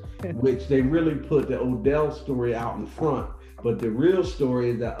ex-players, which they really put the Odell story out in front. But the real story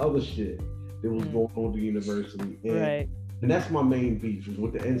is that other shit that was going on at the university. And that's my main beef is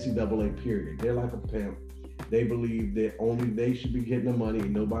with the NCAA, period. They're like a pimp. They believe that only they should be getting the money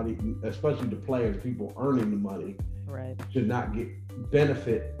and nobody, especially the players, people earning the money, should not get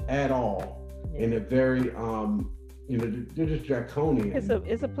benefit at all. Yeah. And they're very, they're just draconian.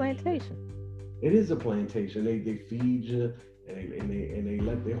 It's a plantation. It is a plantation. They feed you and they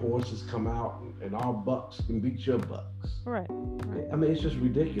let their horses come out and our bucks can beat your bucks. Right. I mean, it's just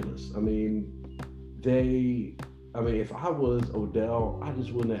ridiculous. I mean, if I was Odell, I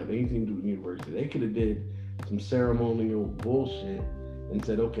just wouldn't have anything to do with the university. They could have did some ceremonial bullshit and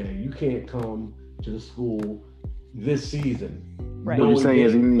said, okay, you can't come to the school this season. Right. What you're saying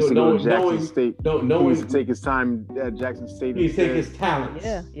is he needs to go to Jackson State. He needs to take his time at Jackson State. He take his talents.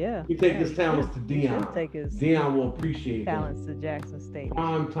 Yeah. He take his talents to Deion. Deion will appreciate talents to Jackson State.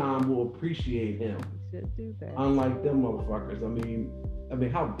 Prime time will appreciate him. He should do that. Unlike them motherfuckers. I mean,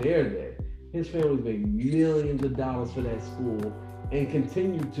 how dare they? His family's made millions of dollars for that school and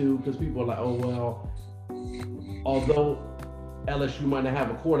continue to, because people are like, oh well, although LSU might not have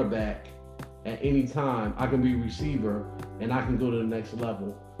a quarterback at any time, I can be a receiver and I can go to the next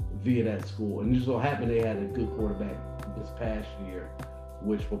level via that school. And it just so happened they had a good quarterback this past year,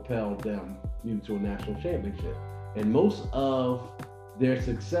 which propelled them to a national championship. And most of their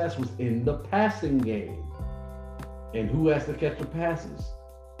success was in the passing game. And who has to catch the passes?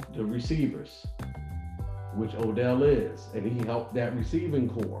 The receivers, which Odell is. And he helped that receiving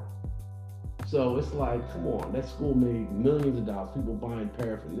core. So it's like, come on, that school made millions of dollars, people buying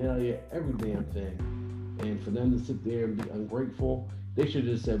paraphernalia, every damn thing. And for them to sit there and be ungrateful, they should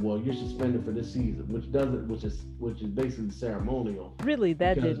have just said, well, you're suspended for this season, which is basically ceremonial. Really,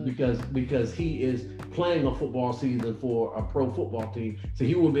 because he is playing a football season for a pro football team, so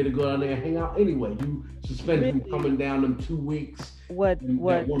he wouldn't be able to go down there and hang out anyway. You suspend him coming down them 2 weeks. That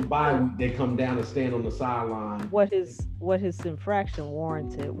one bye week, they come down and stand on the sideline. What his infraction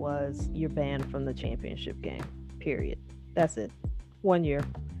warranted was you're banned from the championship game. Period. That's it. 1 year.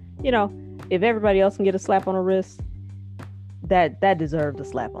 If everybody else can get a slap on the wrist, that deserved a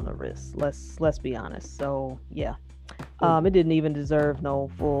slap on the wrist. Let's be honest. So yeah, it didn't even deserve no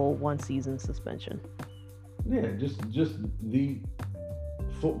full 1 season suspension. Yeah, just the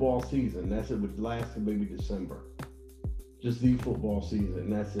football season. That's it. Which lasted maybe December. Just the football season,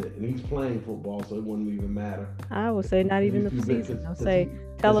 and that's it. And he's playing football, so it wouldn't even matter. I would say not even the season. I'll say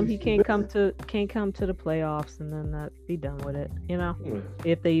tell him he can't come to the playoffs, and then be done with it.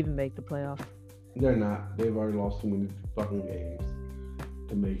 If they even make the playoffs. They're not. They've already lost too many fucking games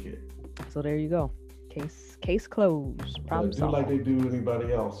to make it. So there you go. Case closed. Problem solved. Like they do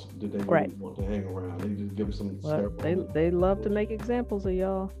anybody else that they really want to hang around. They just give them some. They love to make examples of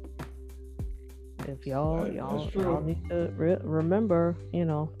y'all. If y'all need to remember,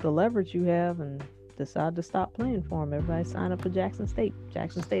 the leverage you have and decide to stop playing for them. Everybody sign up for Jackson State.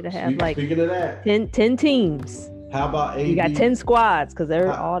 Jackson State will have speaking of that, 10 teams. How about AB? You got 10 squads because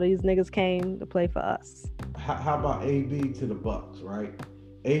all these niggas came to play for us. How about AB to the Bucks, right?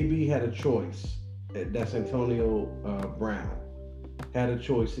 AB had a choice. That's Antonio Brown. Had a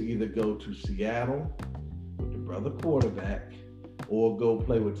choice to either go to Seattle with the brother quarterback or go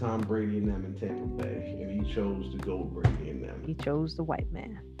play with Tom Brady and them in Tampa Bay. And he chose to go with Brady and them. He chose the white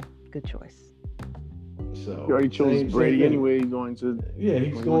man. Good choice. So he already chose Brady anyway. He's going to. Yeah,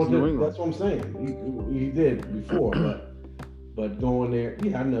 he's going to. That's what I'm saying. He did before, but going there.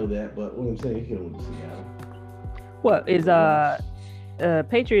 Yeah, I know that. But what I'm saying, he could have went to Seattle. What is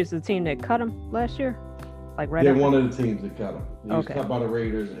Patriots the team that cut him last year? Like right. They're one of the teams that cut him. He was cut by the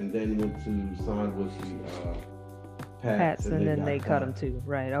Raiders and then went to sign with the. Pats and then they cut him too.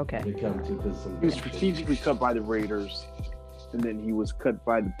 Right, okay. They cut him too because he was strategically cut by the Raiders and then he was cut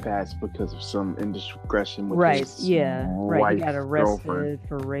by the pass because of some indiscretion with Right. his Yeah. Right. He got wife's arrested girlfriend.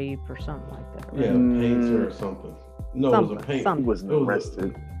 for rape or something like that. Right? Yeah, painter or something. No, it was a paint. He wasn't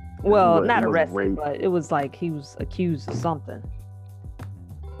arrested. Well, It not was arrested, rape. but it was like he was accused of something.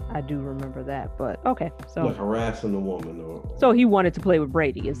 I do remember that, but okay. So, Like harassing a woman or so he wanted to play with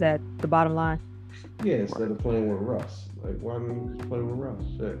Brady. Is that the bottom line? yeah, instead of playing with Russ. Like, why didn't you just play with Russ?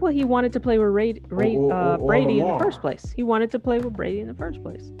 Shit. Well, he wanted to play with Brady or in the Lamar. first place. He wanted to play with Brady in the first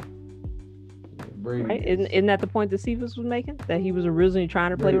place. Brady. Right? Isn't that the point that Cephas was making? That he was originally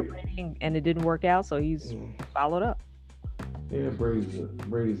trying to play with Brady and it didn't work out, so he's followed up. Yeah,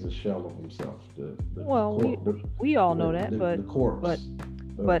 Brady's a shell of himself. We all know that, but the corpse.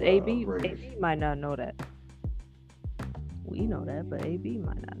 But AB Brady. might not know that. We know that, but AB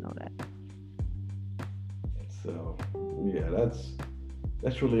might not know that. So yeah,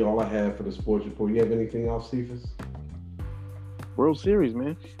 that's really all I have for the sports report. You have anything else, Cephas? World Series,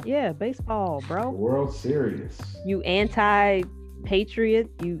 man. Yeah, baseball, bro. World Series. You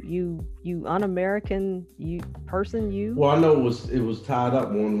anti-patriot, you un-American, you. Well, I know it was tied up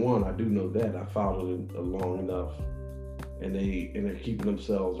 1-1. I do know that. I followed it long enough, and they're keeping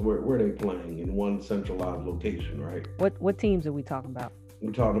themselves. Where are they playing? In one centralized location, right? What teams are we talking about?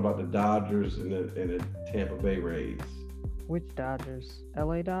 We're talking about the Dodgers and the Tampa Bay Rays. Which Dodgers?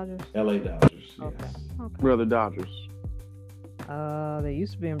 LA Dodgers? LA Dodgers. Okay. Yes. Okay. Where are the Dodgers? They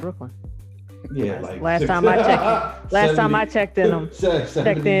used to be in Brooklyn. Yeah, last time I checked. Last time I checked in them.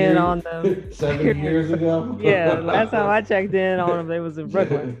 Checked in on them 70 years ago. Yeah, last time I checked in on them, they was in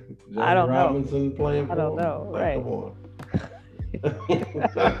Brooklyn. I don't know. Robinson playing for I don't them? know. Like, Right. come on.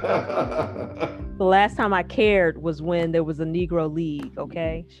 The last time I cared was when there was a Negro League.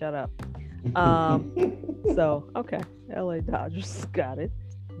 Okay, shut up. So okay, LA Dodgers got it,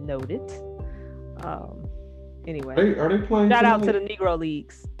 noted. Anyway, Are they playing? shout tonight? out to the Negro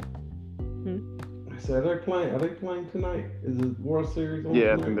Leagues. I said, are they playing tonight? Is the World Series on?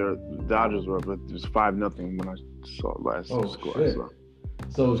 Yeah, I tonight? think the Dodgers were, but it was 5-0 when I saw it last score. Shit. So.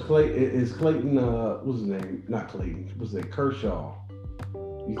 So is Clayton? What's his name? Not Clayton. What's it? Kershaw.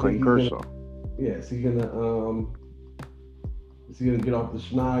 You Clayton think Kershaw. Is he gonna get off the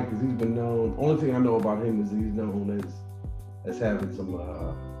schneid? Because he's been known. Only thing I know about him is he's known as having some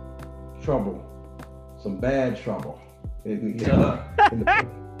trouble, some bad trouble in the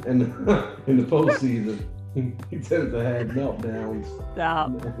postseason. He tends to have meltdowns.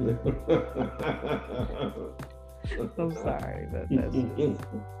 Stop. I'm sorry, but that's you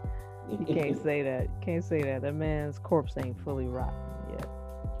can't say that. You can't say that. That man's corpse ain't fully rotten yet.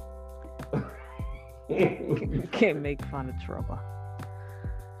 Can't make fun of trouble.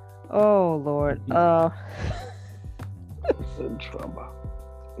 Oh Lord. Trouble.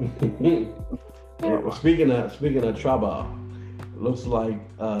 Yeah, speaking of trouble, looks like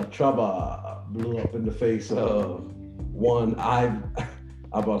trouble blew up in the face of one I'm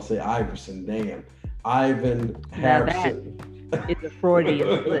about to say Iverson. Damn, Ivan Harrison. It's a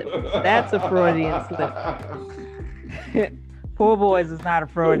Freudian slip. That's a Freudian slip. Poor boys is not a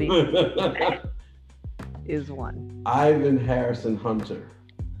Freudian. That is one. Ivan Harrison Hunter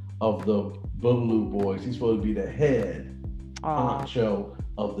of the Boogaloo Boys. He's supposed to be the head honcho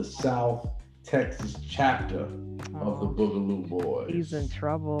of the South Texas chapter of the Boogaloo Boys. He's in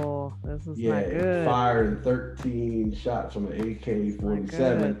trouble. This is Yeah, not good. firing 13 shots from an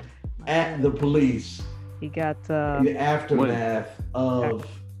AK-47 at the police. He got in the aftermath of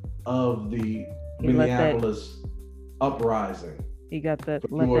the Minneapolis uprising. He got that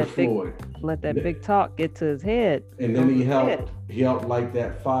George Floyd. Let that big talk get to his head. And then he helped light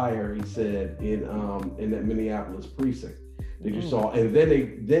that fire, he said, in that Minneapolis precinct that you saw. And then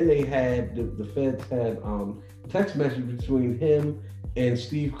they had the feds had text message between him and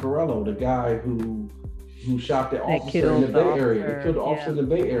Steve Carello, the guy who shot the officer in the Bay Area. They killed the officer in the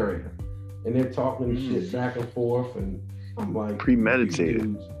Bay Area. And they're talking shit back and forth, and I'm like,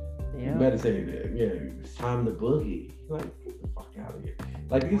 premeditated. Premeditated. Yeah, it's time to boogie. Like, get the fuck out of here.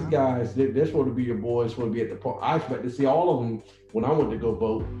 Like, these guys, they're supposed to be your boys, supposed to be at the poll. I expect to see all of them when I went to go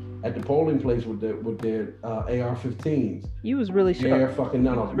vote at the polling place with their AR-15s. You was really shook. Yeah, fucking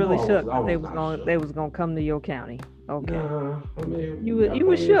none of them. Really shook. They was gonna come to your county. Okay. Nah, I mean, you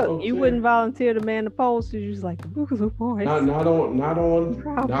was shook. You wouldn't volunteer to man the polls. So you was like the Boogaloo Boys. Not on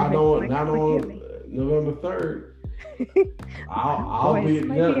November 3rd. I'll be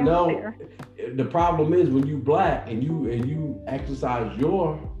no. The problem is when you black and you exercise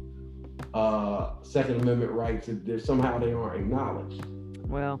your Second Amendment rights, somehow they aren't acknowledged.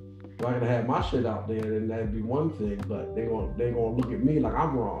 Well, if I could have my shit out there, then that'd be one thing. But they gonna look at me like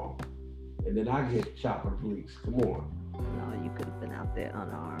I'm wrong, and then I get shot by the police. Come on. No, you could have been out there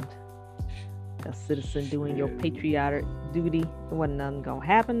unarmed. A citizen doing your patriotic duty. It wasn't nothing gonna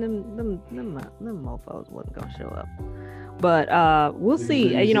happen. Them mofos wasn't gonna show up. But we'll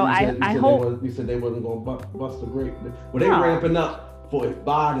see. I hope. You said they wasn't gonna bust a great. Well, they ramping up for if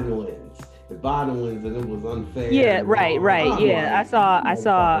Biden wins. If Biden wins, then it was unfair. Yeah, right. Yeah, I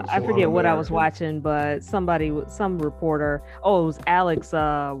saw. I forget what I was watching, but some reporter. Oh, it was Alex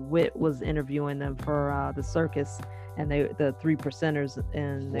Witt was interviewing them for the circus, and the 3%ers,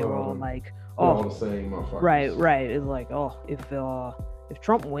 and they were all like, "Oh, all the same, right." It's like, oh, if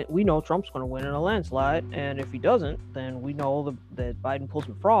Trump win, we know Trump's going to win in a landslide, and if he doesn't, then we know that Biden pulls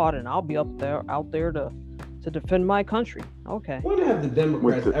some fraud, and I'll be out there to defend my country. Okay. When have the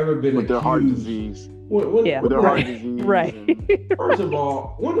Democrats ever been with accused? Their heart disease? With their heart disease. Right. First of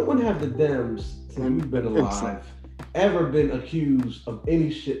all, when have the Dems, since we've been alive, ever been accused of any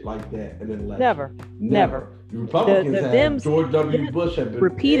shit like that in an election? Never. The Republicans the have. Dems, George W. Bush have been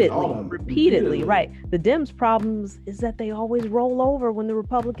repeatedly. Right. The Dems' problems is that they always roll over when the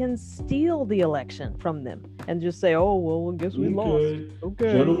Republicans steal the election from them and just say, "Oh, well, I guess we lost."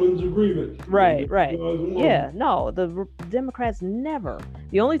 Okay. Gentlemen's agreement. Right. Yeah. No, the Democrats never.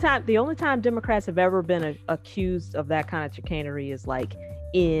 The only time Democrats have ever been accused of that kind of chicanery is like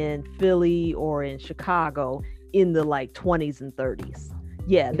in Philly or in Chicago in the like 20s and 30s.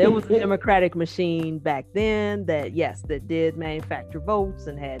 Yeah, there was a Democratic machine back then that did manufacture votes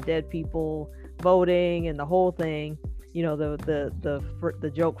and had dead people voting and the whole thing. You know,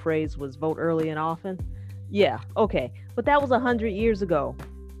 the joke phrase was vote early and often. Yeah, okay, but that was 100 years ago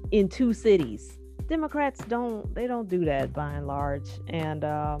in 2 cities. Democrats don't do that by and large. And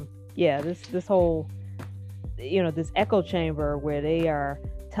this whole, this echo chamber where they are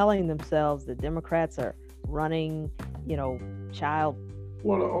telling themselves that Democrats are running, child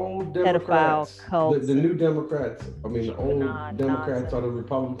well, the old Democrats, the new Democrats, the old Democrats are the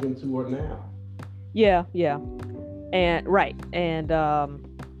Republicans who are now. Yeah. And right. And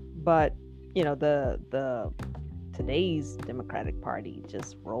but the today's Democratic Party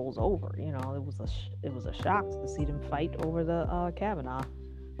just rolls over. It was a shock to see them fight over the Kavanaugh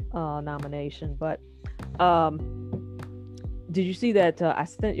nomination. But did you see that I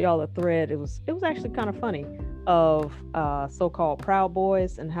sent y'all a thread? It was actually kind of funny, of so-called Proud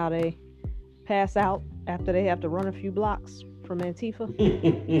Boys and how they pass out after they have to run a few blocks from Antifa.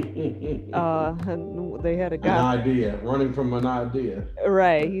 They had a guy running from an idea.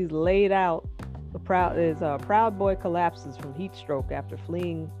 Right, he's laid out. A Proud Boy collapses from heat stroke after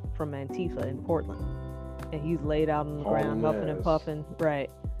fleeing from Antifa in Portland, and he's laid out on the ground, huffing and puffing.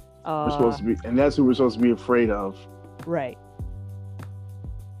 Right. We're supposed to be, and that's who we're supposed to be afraid of. Right.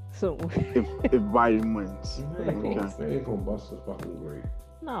 So if Biden wins, they ain't gonna bust the fucking grape.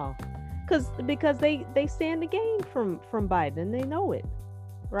 No, because they stand to gain from Biden, and they know it,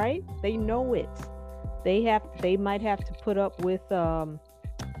 right? They know it. They might have to put up with some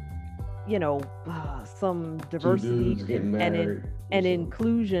diversity and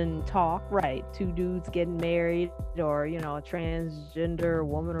inclusion talk, right? 2 dudes getting married, or a transgender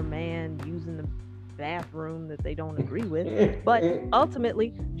woman or man using the bathroom that they don't agree with. But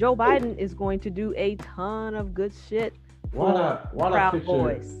ultimately, Joe Biden is going to do a ton of good shit for Proud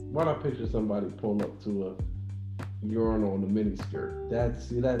Boys. Why not picture somebody pulling up to a urinal in a miniskirt?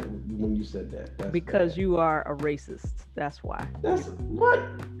 That's when you said that. That's because bad. You are a racist. That's why. That's what?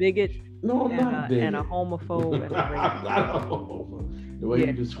 Bigot. No, I'm not bigot. And a homophobe. And a racist. I'm not a homophobe. The way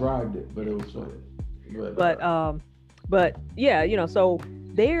you described it, but it was funny. But yeah, so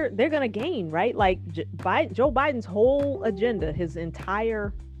they're gonna gain, right? Like Joe Biden's whole agenda, his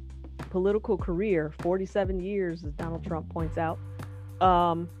entire political career, 47 years, as Donald Trump points out,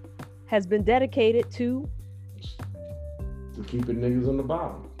 has been dedicated to keeping niggas on the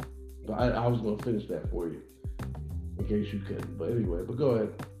bottom. But I was gonna finish that for you in case you couldn't. But anyway, go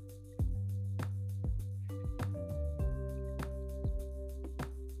ahead.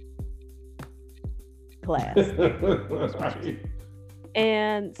 Class. Right.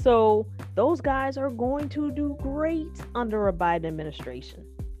 And so those guys are going to do great under a Biden administration.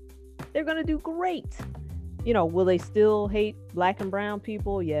 They're going to do great. Will they still hate black and brown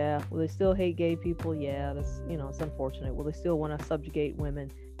people? Yeah. Will they still hate gay people? Yeah. That's, it's unfortunate. Will they still want to subjugate women?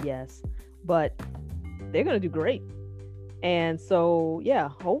 Yes. But they're going to do great. And so, yeah,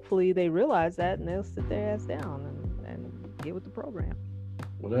 hopefully they realize that and they'll sit their ass down and get with the program.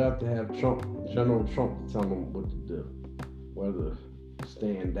 Well, they have to have General Trump to tell them what to do, whether to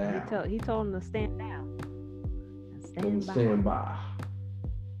stand down. He told them to stand down. Stand by.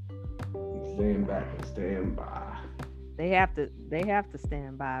 Stand back and stand by. They have to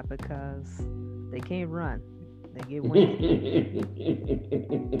stand by because they can't run. They get wind.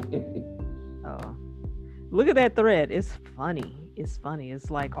 Look at that thread. It's funny. It's funny. It's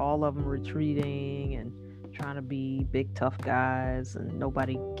like all of them retreating and trying to be big tough guys and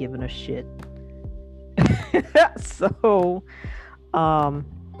nobody giving a shit. So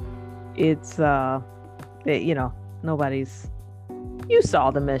it's nobody's. You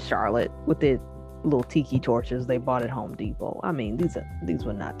saw them at Charlotte with the little tiki torches they bought at Home Depot. I mean, these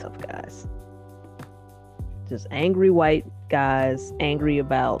were not tough guys. Just angry white guys, angry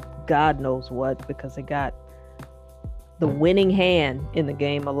about God knows what, because they got the winning hand in the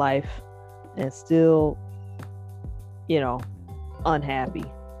game of life and still, unhappy,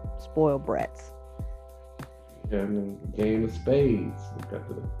 spoiled brats. Yeah, and the game of spades. We got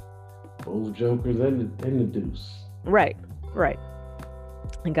both jokers and the deuce. Right.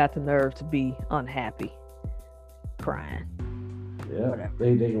 And got the nerve to be unhappy, crying. Yeah, whatever.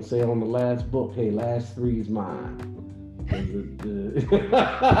 They can say on the last book, hey, last three's mine. You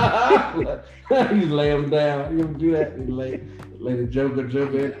lay them down. You ever do that? You lay the joker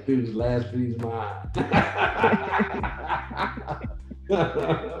introduce last three's mine.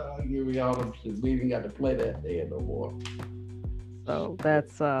 Give me all them shit. We even got to play that day no more. So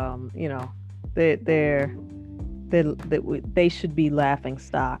that's they should be laughing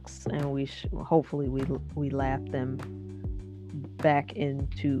stocks, and we hopefully we laugh them back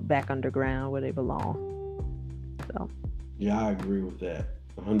underground where they belong. So yeah, I agree with that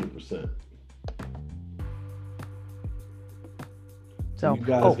 100%. So you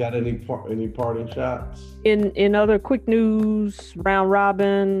guys got any parting shots? In other quick news, round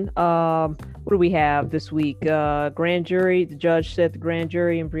robin, what do we have this week? Grand jury, the judge said the grand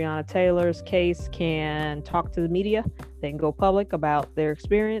jury in Breonna Taylor's case can talk to the media. They can go public about their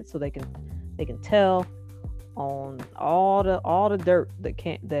experience, so they can tell on all the dirt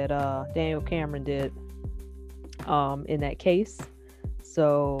that Daniel Cameron did in that case.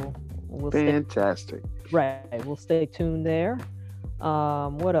 So we'll fantastic. We'll stay tuned there.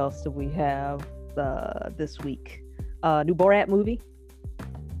 What else do we have this week? New Borat movie.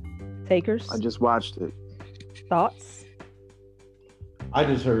 Takers. I just watched it. Thoughts? I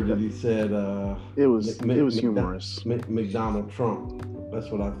just heard that he said it was humorous. McDonald Trump. That's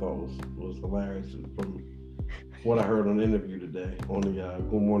what I thought was hilarious from what I heard on the interview today on the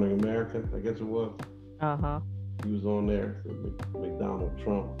Good Morning America. I guess it was. He was on there. McDonald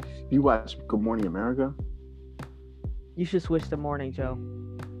Trump. You watch Good Morning America? You should switch to Morning Joe.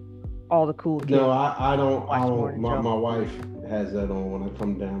 All the cool kids. No, I don't. My wife has that on when I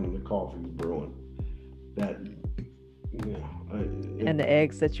come down and the coffee's brewing. That, and the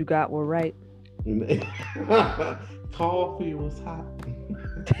eggs that you got were right. Coffee was hot.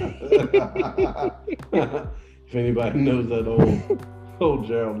 If anybody knows that old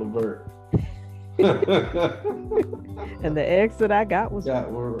Gerald Levert. And the eggs that I got was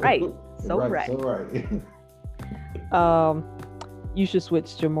right. So right. You should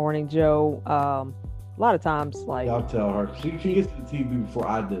switch to Morning Joe. A lot of times, like, I'll tell her. She gets to the TV before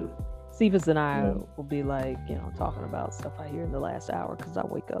I do. Cephas and I will be like, talking about stuff I hear in the last hour, because I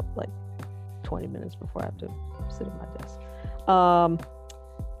wake up like 20 minutes before I have to sit at my desk.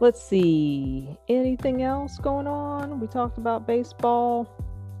 Let's see. Anything else going on? We talked about baseball.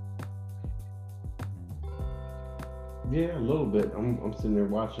 Yeah, a little bit. I'm sitting there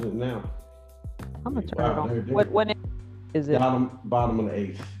watching it now. I'm gonna turn it on. What is it? Bottom of the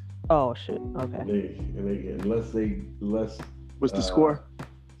eighth. Oh shit. Okay. They What's the score?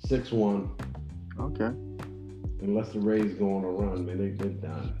 6-1. Okay. Unless the Rays go on a run, man, they're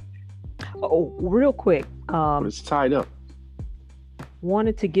done. Oh, real quick. But it's tied up.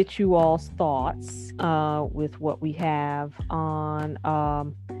 Wanted to get you all's thoughts with what we have on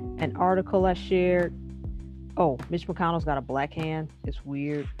an article I shared. Oh, Mitch McConnell's got a black hand. It's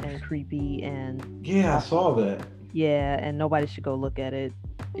weird and creepy and yeah, I saw that. Yeah, and nobody should go look at it.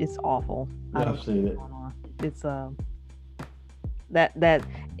 It's awful. Yeah, I've seen it. It's that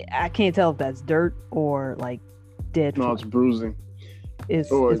I can't tell if that's dirt or like dead. No, it's bruising. It's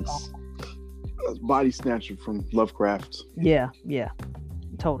body snatcher from Lovecraft. Yeah,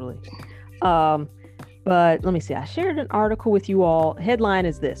 totally. But let me see. I shared an article with you all. Headline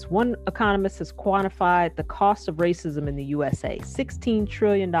is this: one economist has quantified the cost of racism in the USA, $16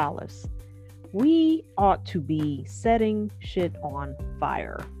 trillion. We ought to be setting shit on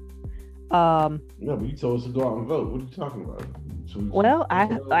fire. No, but you told us to go out and vote. What are you talking about? Well,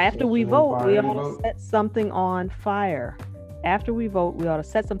 after we vote, we ought to set something on fire. After we vote, we ought to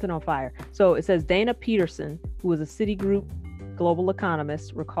set something on fire. So it says Dana Peterson, who was a Citigroup global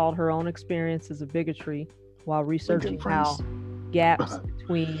economist, recalled her own experiences of bigotry while researching how gaps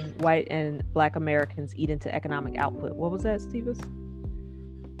between white and black Americans eat into economic output. What was that, Stevens?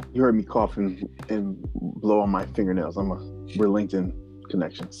 You heard me coughing and blow on my fingernails. We're LinkedIn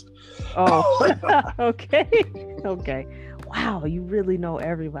connections. Oh, okay. Okay. Wow, you really know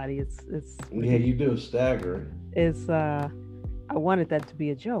everybody. It's Yeah, you do. Staggering. It's I wanted that to be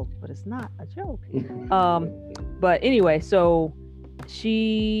a joke, but it's not a joke. But anyway, so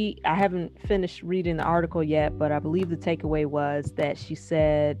I haven't finished reading the article yet, but I believe the takeaway was that she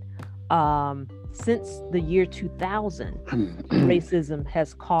said since the year 2000, racism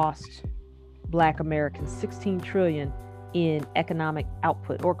has cost Black Americans 16 trillion in economic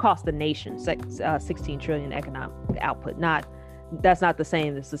output, or cost the nation 16 trillion economic output. That's not the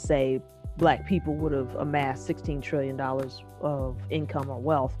same as to say Black people would have amassed $16 trillion of income or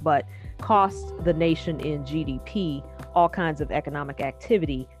wealth, but cost the nation in GDP, all kinds of economic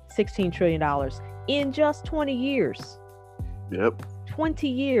activity, $16 trillion in just 20 years. Yep. 20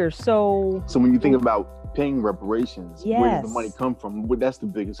 years. So when you think about paying reparations, yes. Where does the money come from? Well, that's the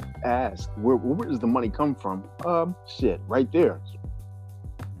biggest ask. Where does the money come from? Right there.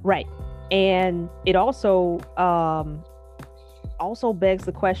 Right. And it also begs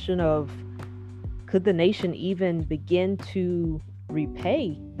the question of, could the nation even begin to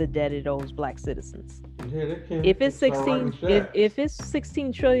repay the debt it owes Black citizens? Yeah, they can't. If it's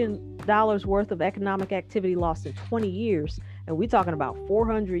 $16 trillion worth of economic activity lost in 20 years, and we're talking about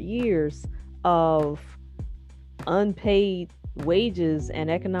 400 years of unpaid wages and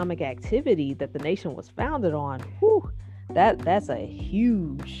economic activity that the nation was founded on, that's a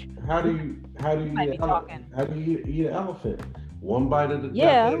huge. How do you eat an elephant? One bite at a time.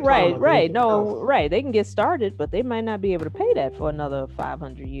 Yeah, right. No, right. They can get started, but they might not be able to pay that for another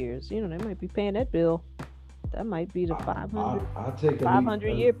 500 years. They might be paying that bill. That might be the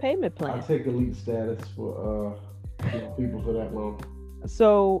 500-year payment plan. I take elite status for people for that long.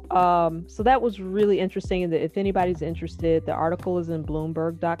 So that was really interesting. And if anybody's interested, the article is in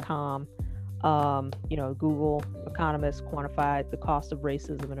Bloomberg.com. Google economists quantified the cost of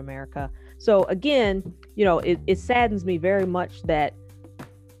racism in America. So again, it saddens me very much that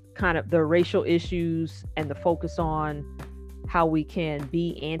kind of the racial issues and the focus on how we can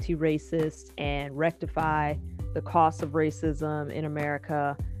be anti-racist and rectify the cost of racism in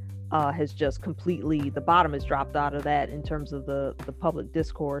America has just completely, the bottom has dropped out of that in terms of the public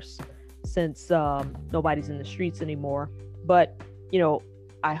discourse since nobody's in the streets anymore. But,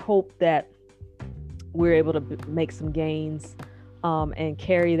 I hope that we're able to make some gains and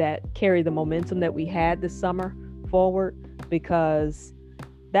carry the momentum that we had this summer forward, because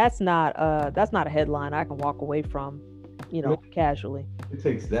that's not a headline I can walk away from, casually. It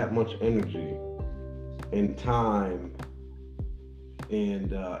takes that much energy and time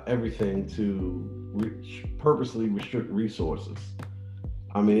and everything to purposely restrict resources.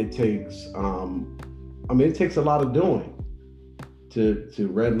 It takes a lot of doing to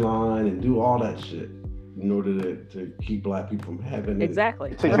redline and do all that shit in order to keep Black people from having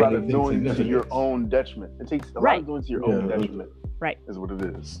exactly. It takes a lot of doing to your own detriment. It takes a lot of doing to your own detriment. Right. Is what it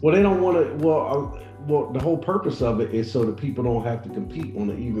is. Well, they don't want to. Well, the whole purpose of it is so that people don't have to compete on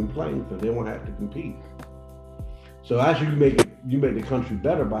an even playing field. They won't have to compete. So actually, you make the country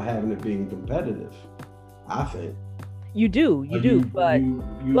better by having it being competitive, I think. You do, but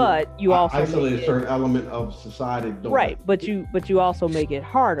you also isolate a certain element of society. But you also make it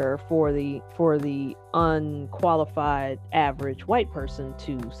harder for the unqualified average white person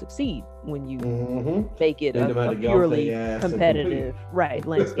to succeed when you make it a purely competitive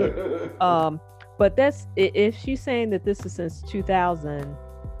landscape. But that's, if she's saying that this is since 2000,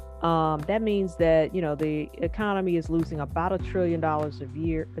 that means that the economy is losing about $1 trillion a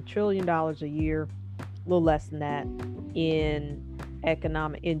year. A little less than that in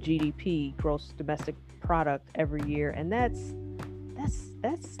GDP, gross domestic product, every year, and that's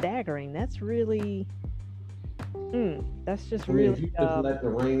staggering. That's really that's just really. If you just let the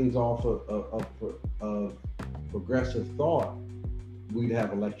reins off of progressive thought, we'd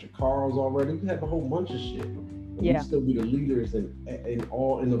have electric cars already. We'd have a whole bunch of shit. And we'd still be the leaders in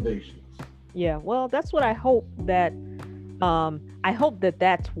all innovations. Yeah, well, that's what I hope that. I hope that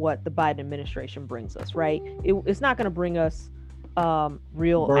that's what the Biden administration brings us, right? It's not going to bring us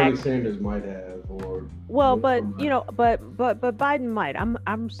real. Bernie Sanders might have, or but Biden might.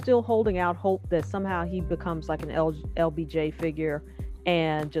 I'm still holding out hope that somehow he becomes like an LBJ figure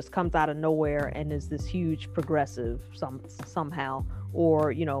and just comes out of nowhere and is this huge progressive somehow,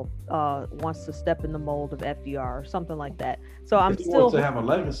 or wants to step in the mold of FDR or something like that. So I'm still wants to have a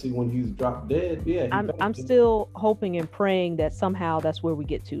legacy when he's dropped dead. Yeah, I'm still hoping and praying that somehow that's where we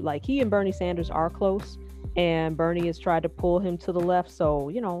get to. Like, he and Bernie Sanders are close, And Bernie has tried to pull him to the left. So,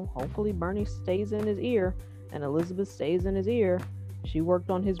 you know, hopefully Bernie stays in his ear and Elizabeth stays in his ear. She worked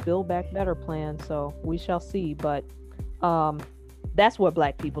on his Build Back Better plan, so we shall see. But that's what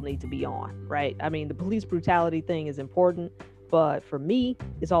Black people need to be on, right? I mean, the police brutality thing is important, but for me,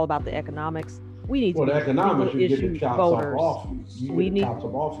 it's all about the economics. We need to the economics, you get the chops voters. off you. We need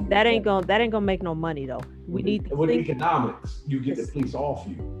that ain't gonna make no money though. We need with economics, you get the police off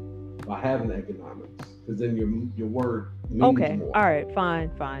you by having the economics, because then your word means okay, more. all right,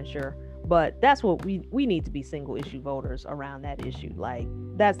 fine, sure. But that's what we need to be single issue voters around that issue. Like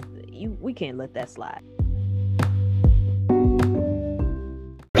we can't let that slide.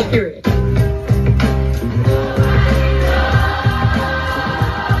 Period.